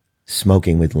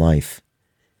 smoking with life,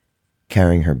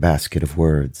 carrying her basket of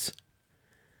words?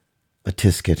 A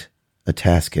tisket, a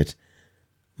tasket,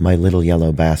 my little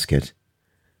yellow basket.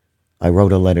 I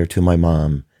wrote a letter to my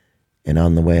mom, and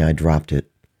on the way I dropped it.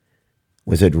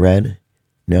 Was it red?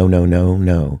 No, no, no,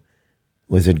 no.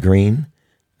 Was it green?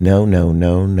 No, no,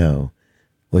 no, no.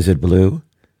 Was it blue?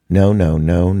 No, no,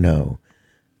 no, no.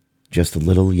 Just a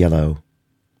little yellow.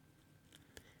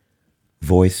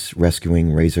 Voice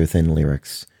rescuing razor-thin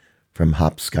lyrics from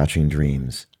hopscotching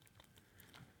dreams.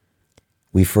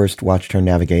 We first watched her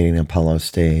navigating Apollo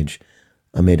stage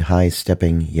amid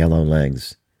high-stepping yellow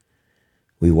legs.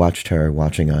 We watched her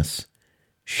watching us,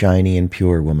 shiny and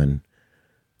pure woman,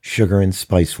 sugar and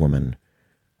spice woman,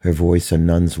 her voice a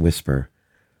nun's whisper,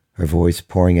 her voice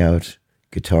pouring out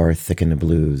guitar thick in the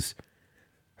blues,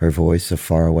 her voice a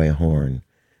faraway horn,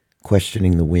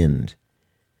 questioning the wind,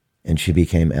 and she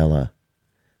became Ella,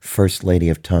 First Lady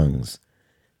of Tongues,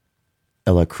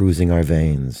 Ella cruising our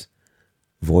veins,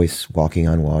 voice walking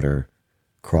on water,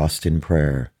 crossed in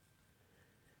prayer.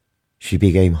 She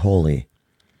became holy,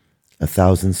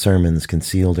 1,000 sermons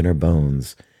concealed in her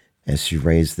bones as she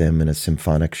raised them in a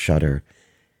symphonic shudder,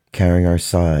 carrying our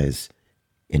sighs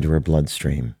into her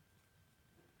bloodstream.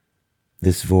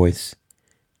 This voice,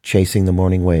 chasing the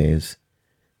morning waves,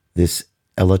 this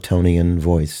Ellatonian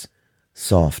voice,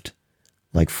 soft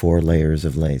like 4 layers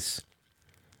of lace.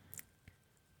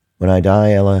 When I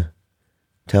die, Ella,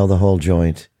 tell the whole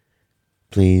joint,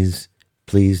 please,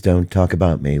 please don't talk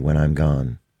about me when I'm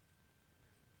gone.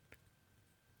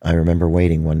 I remember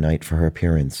waiting one night for her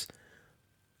appearance,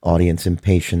 audience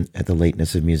impatient at the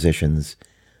lateness of musicians.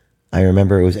 I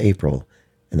remember it was April,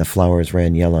 and the flowers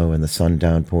ran yellow, and the sun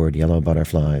downpoured yellow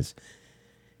butterflies,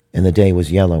 and the day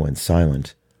was yellow and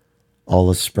silent. All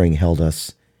the spring held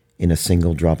us in a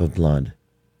single drop of blood.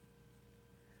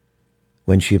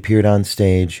 When she appeared on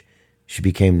stage, she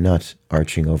became nut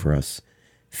arching over us,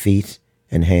 feet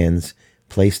and hands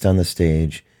placed on the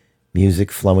stage,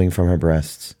 music flowing from her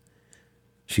breasts.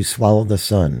 She swallowed the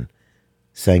sun,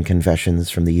 sang confessions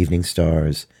from the evening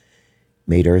stars,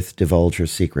 made earth divulge her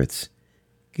secrets,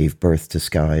 gave birth to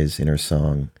skies in her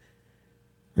song,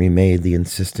 remade the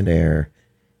insistent air,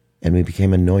 and we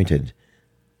became anointed,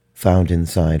 found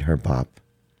inside her bop.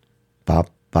 Bop,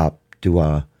 bop,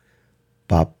 doo-ah,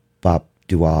 bop, bop,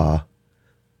 doo-ah,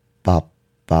 bop,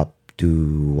 bop,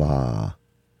 doo-ah.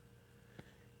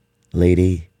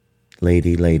 Lady,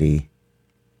 lady, lady,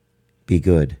 be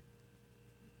good,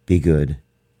 be good,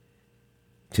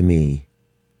 to me,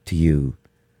 to you,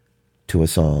 to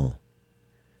us all,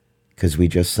 'cause we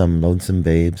just some lonesome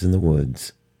babes in the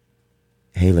woods,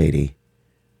 Hey lady,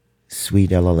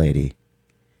 sweet Ella lady,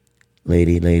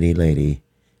 lady, lady, lady,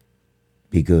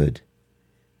 be good.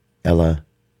 Ella,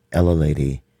 Ella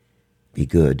lady, be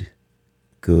good,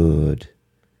 good,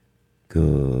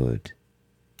 good.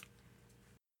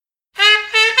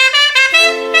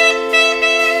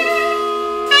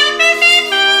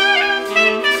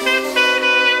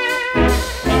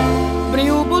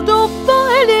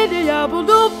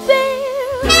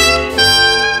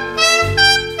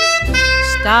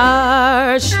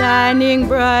 Stars shining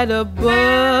bright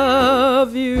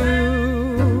above you.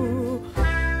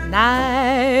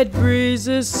 Night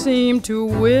breezes seem to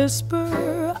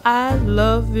whisper, I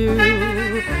love you.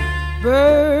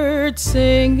 Birds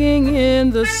singing in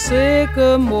the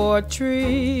sycamore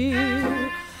tree.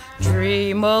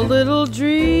 Dream a little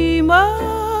dream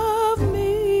of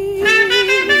me.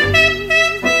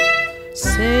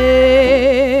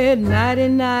 Say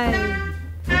nighty-night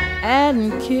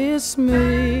and kiss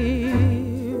me.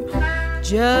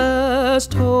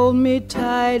 Just hold me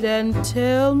tight and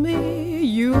tell me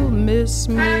you'll miss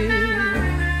me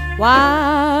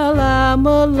while I'm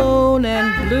alone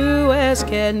and blue as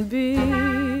can be.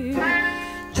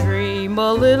 Dream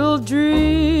a little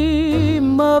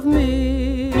dream of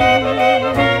me.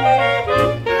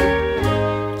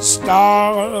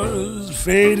 Stars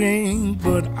fading,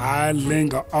 but I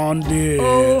linger on, dear.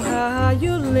 Oh, how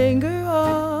you linger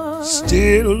on.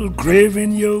 Still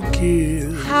craving your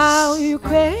kiss. How you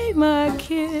crave my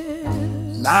kiss.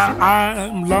 Now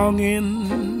I'm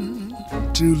longing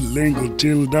to linger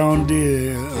till dawn,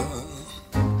 dear.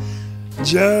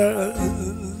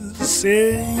 Just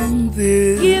saying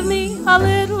this. Give me a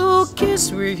little kiss,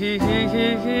 sweet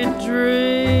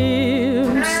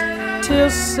dreams, till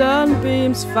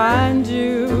sunbeams find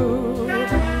you.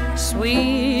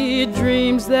 Sweet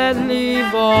dreams that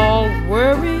leave all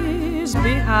worries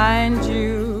behind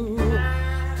you.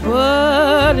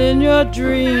 But in your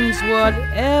dreams,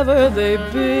 whatever they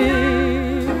be,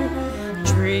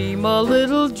 dream a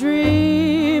little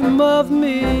dream of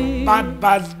me.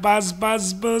 Buzz, buzz,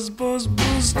 buzz, buzz, buzz,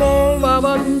 buzz, stars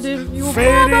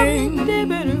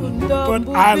fading, but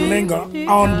I linger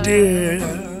on, dear.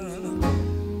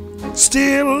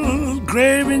 Still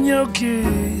craving your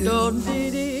kiss.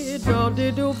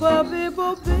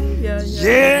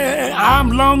 Yeah,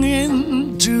 I'm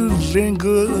longing to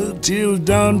linger till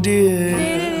dawn, dear.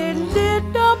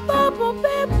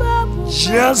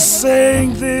 Just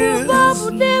saying this.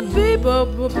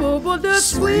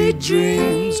 Sweet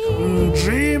dreams,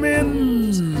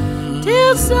 dreaming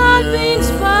till sunbeams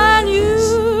find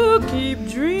you. Keep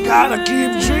dreaming. Gotta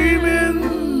keep dreaming.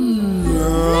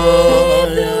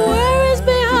 Leave the worries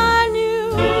behind you.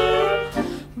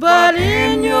 But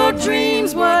in your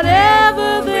dreams,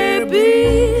 whatever they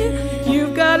be,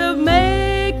 you've gotta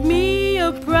make me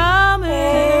a promise.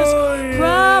 Oh, yeah.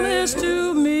 Promise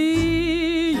to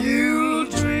me you'll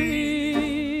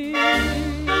dream.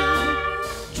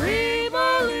 Dream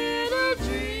a little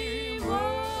dream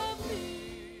of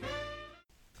me.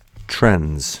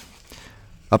 Trends.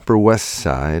 Upper West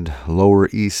Side, Lower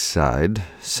East Side,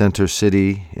 Center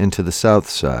City into the South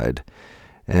Side,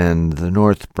 and the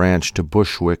North Branch to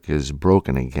Bushwick is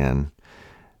broken again,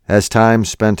 as time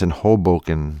spent in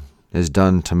Hoboken is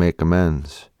done to make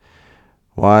amends.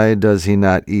 Why does he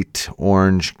not eat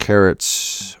orange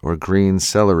carrots or green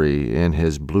celery in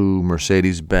his blue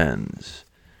Mercedes-Benz?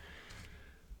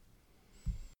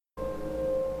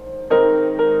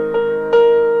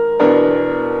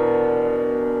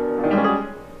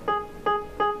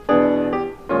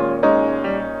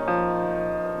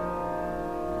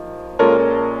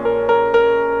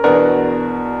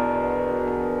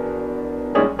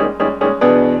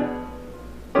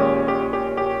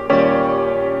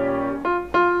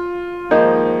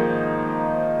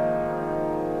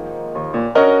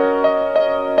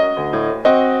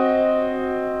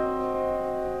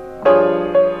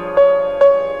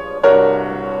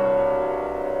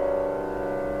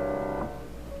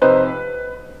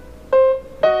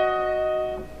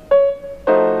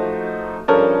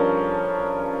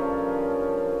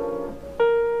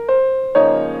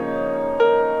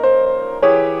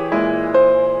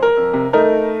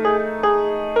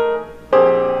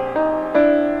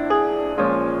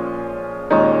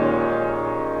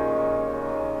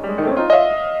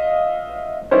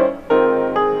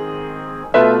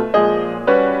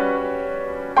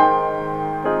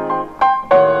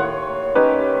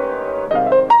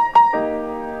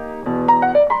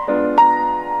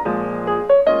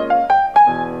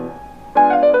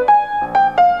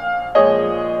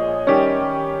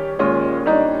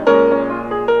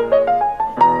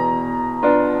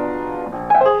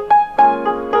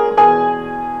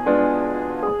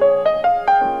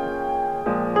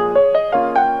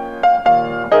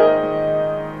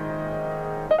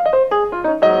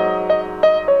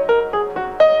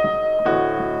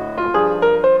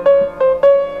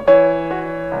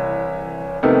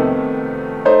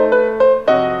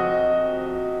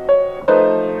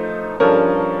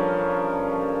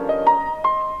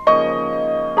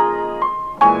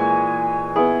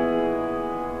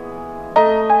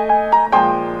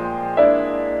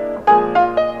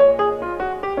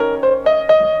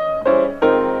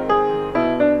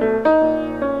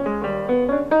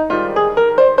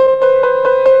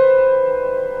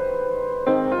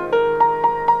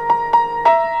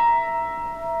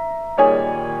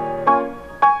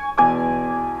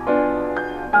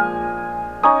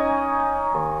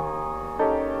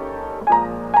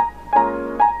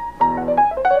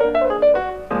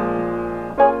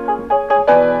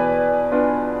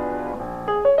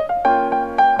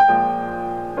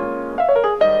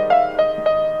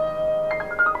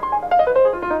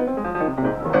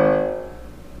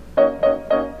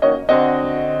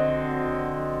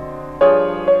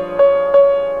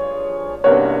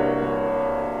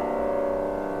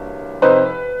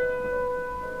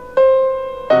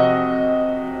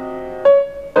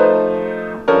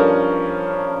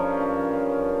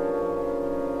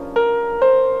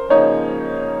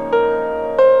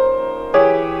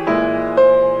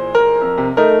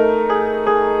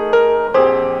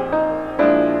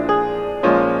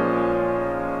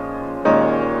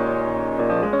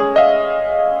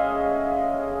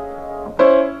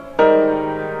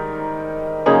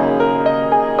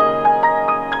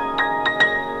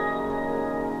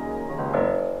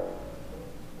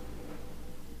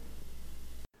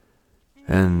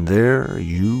 And there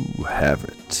you have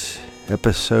it,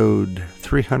 episode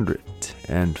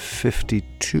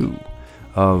 352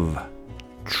 of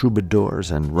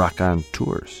Troubadours and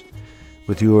Raconteurs,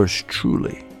 with yours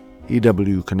truly,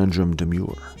 E.W. Conundrum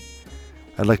Demure.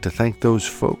 I'd like to thank those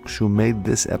folks who made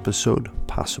this episode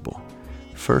possible.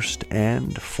 First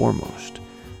and foremost,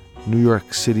 New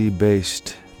York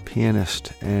City-based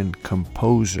pianist and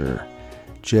composer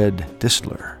Jed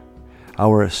Disler,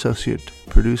 our associate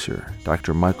producer,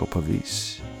 Dr. Michael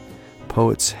Pavis,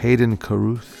 poets Hayden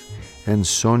Carruth and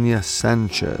Sonia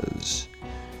Sanchez,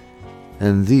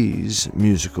 and these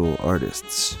musical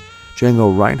artists,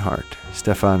 Django Reinhardt,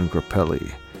 Stefan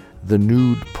Grappelli, The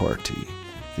Nude Party,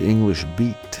 The English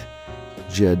Beat,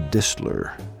 Jed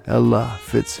Disler, Ella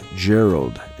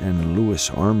Fitzgerald and Louis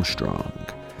Armstrong,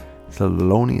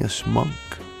 Thelonious Monk,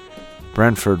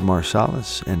 Branford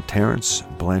Marsalis, and Terence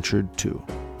Blanchard too.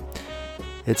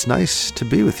 It's nice to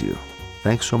be with you.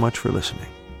 Thanks so much for listening.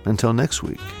 Until next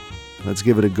week, let's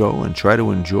give it a go and try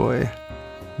to enjoy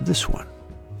this one.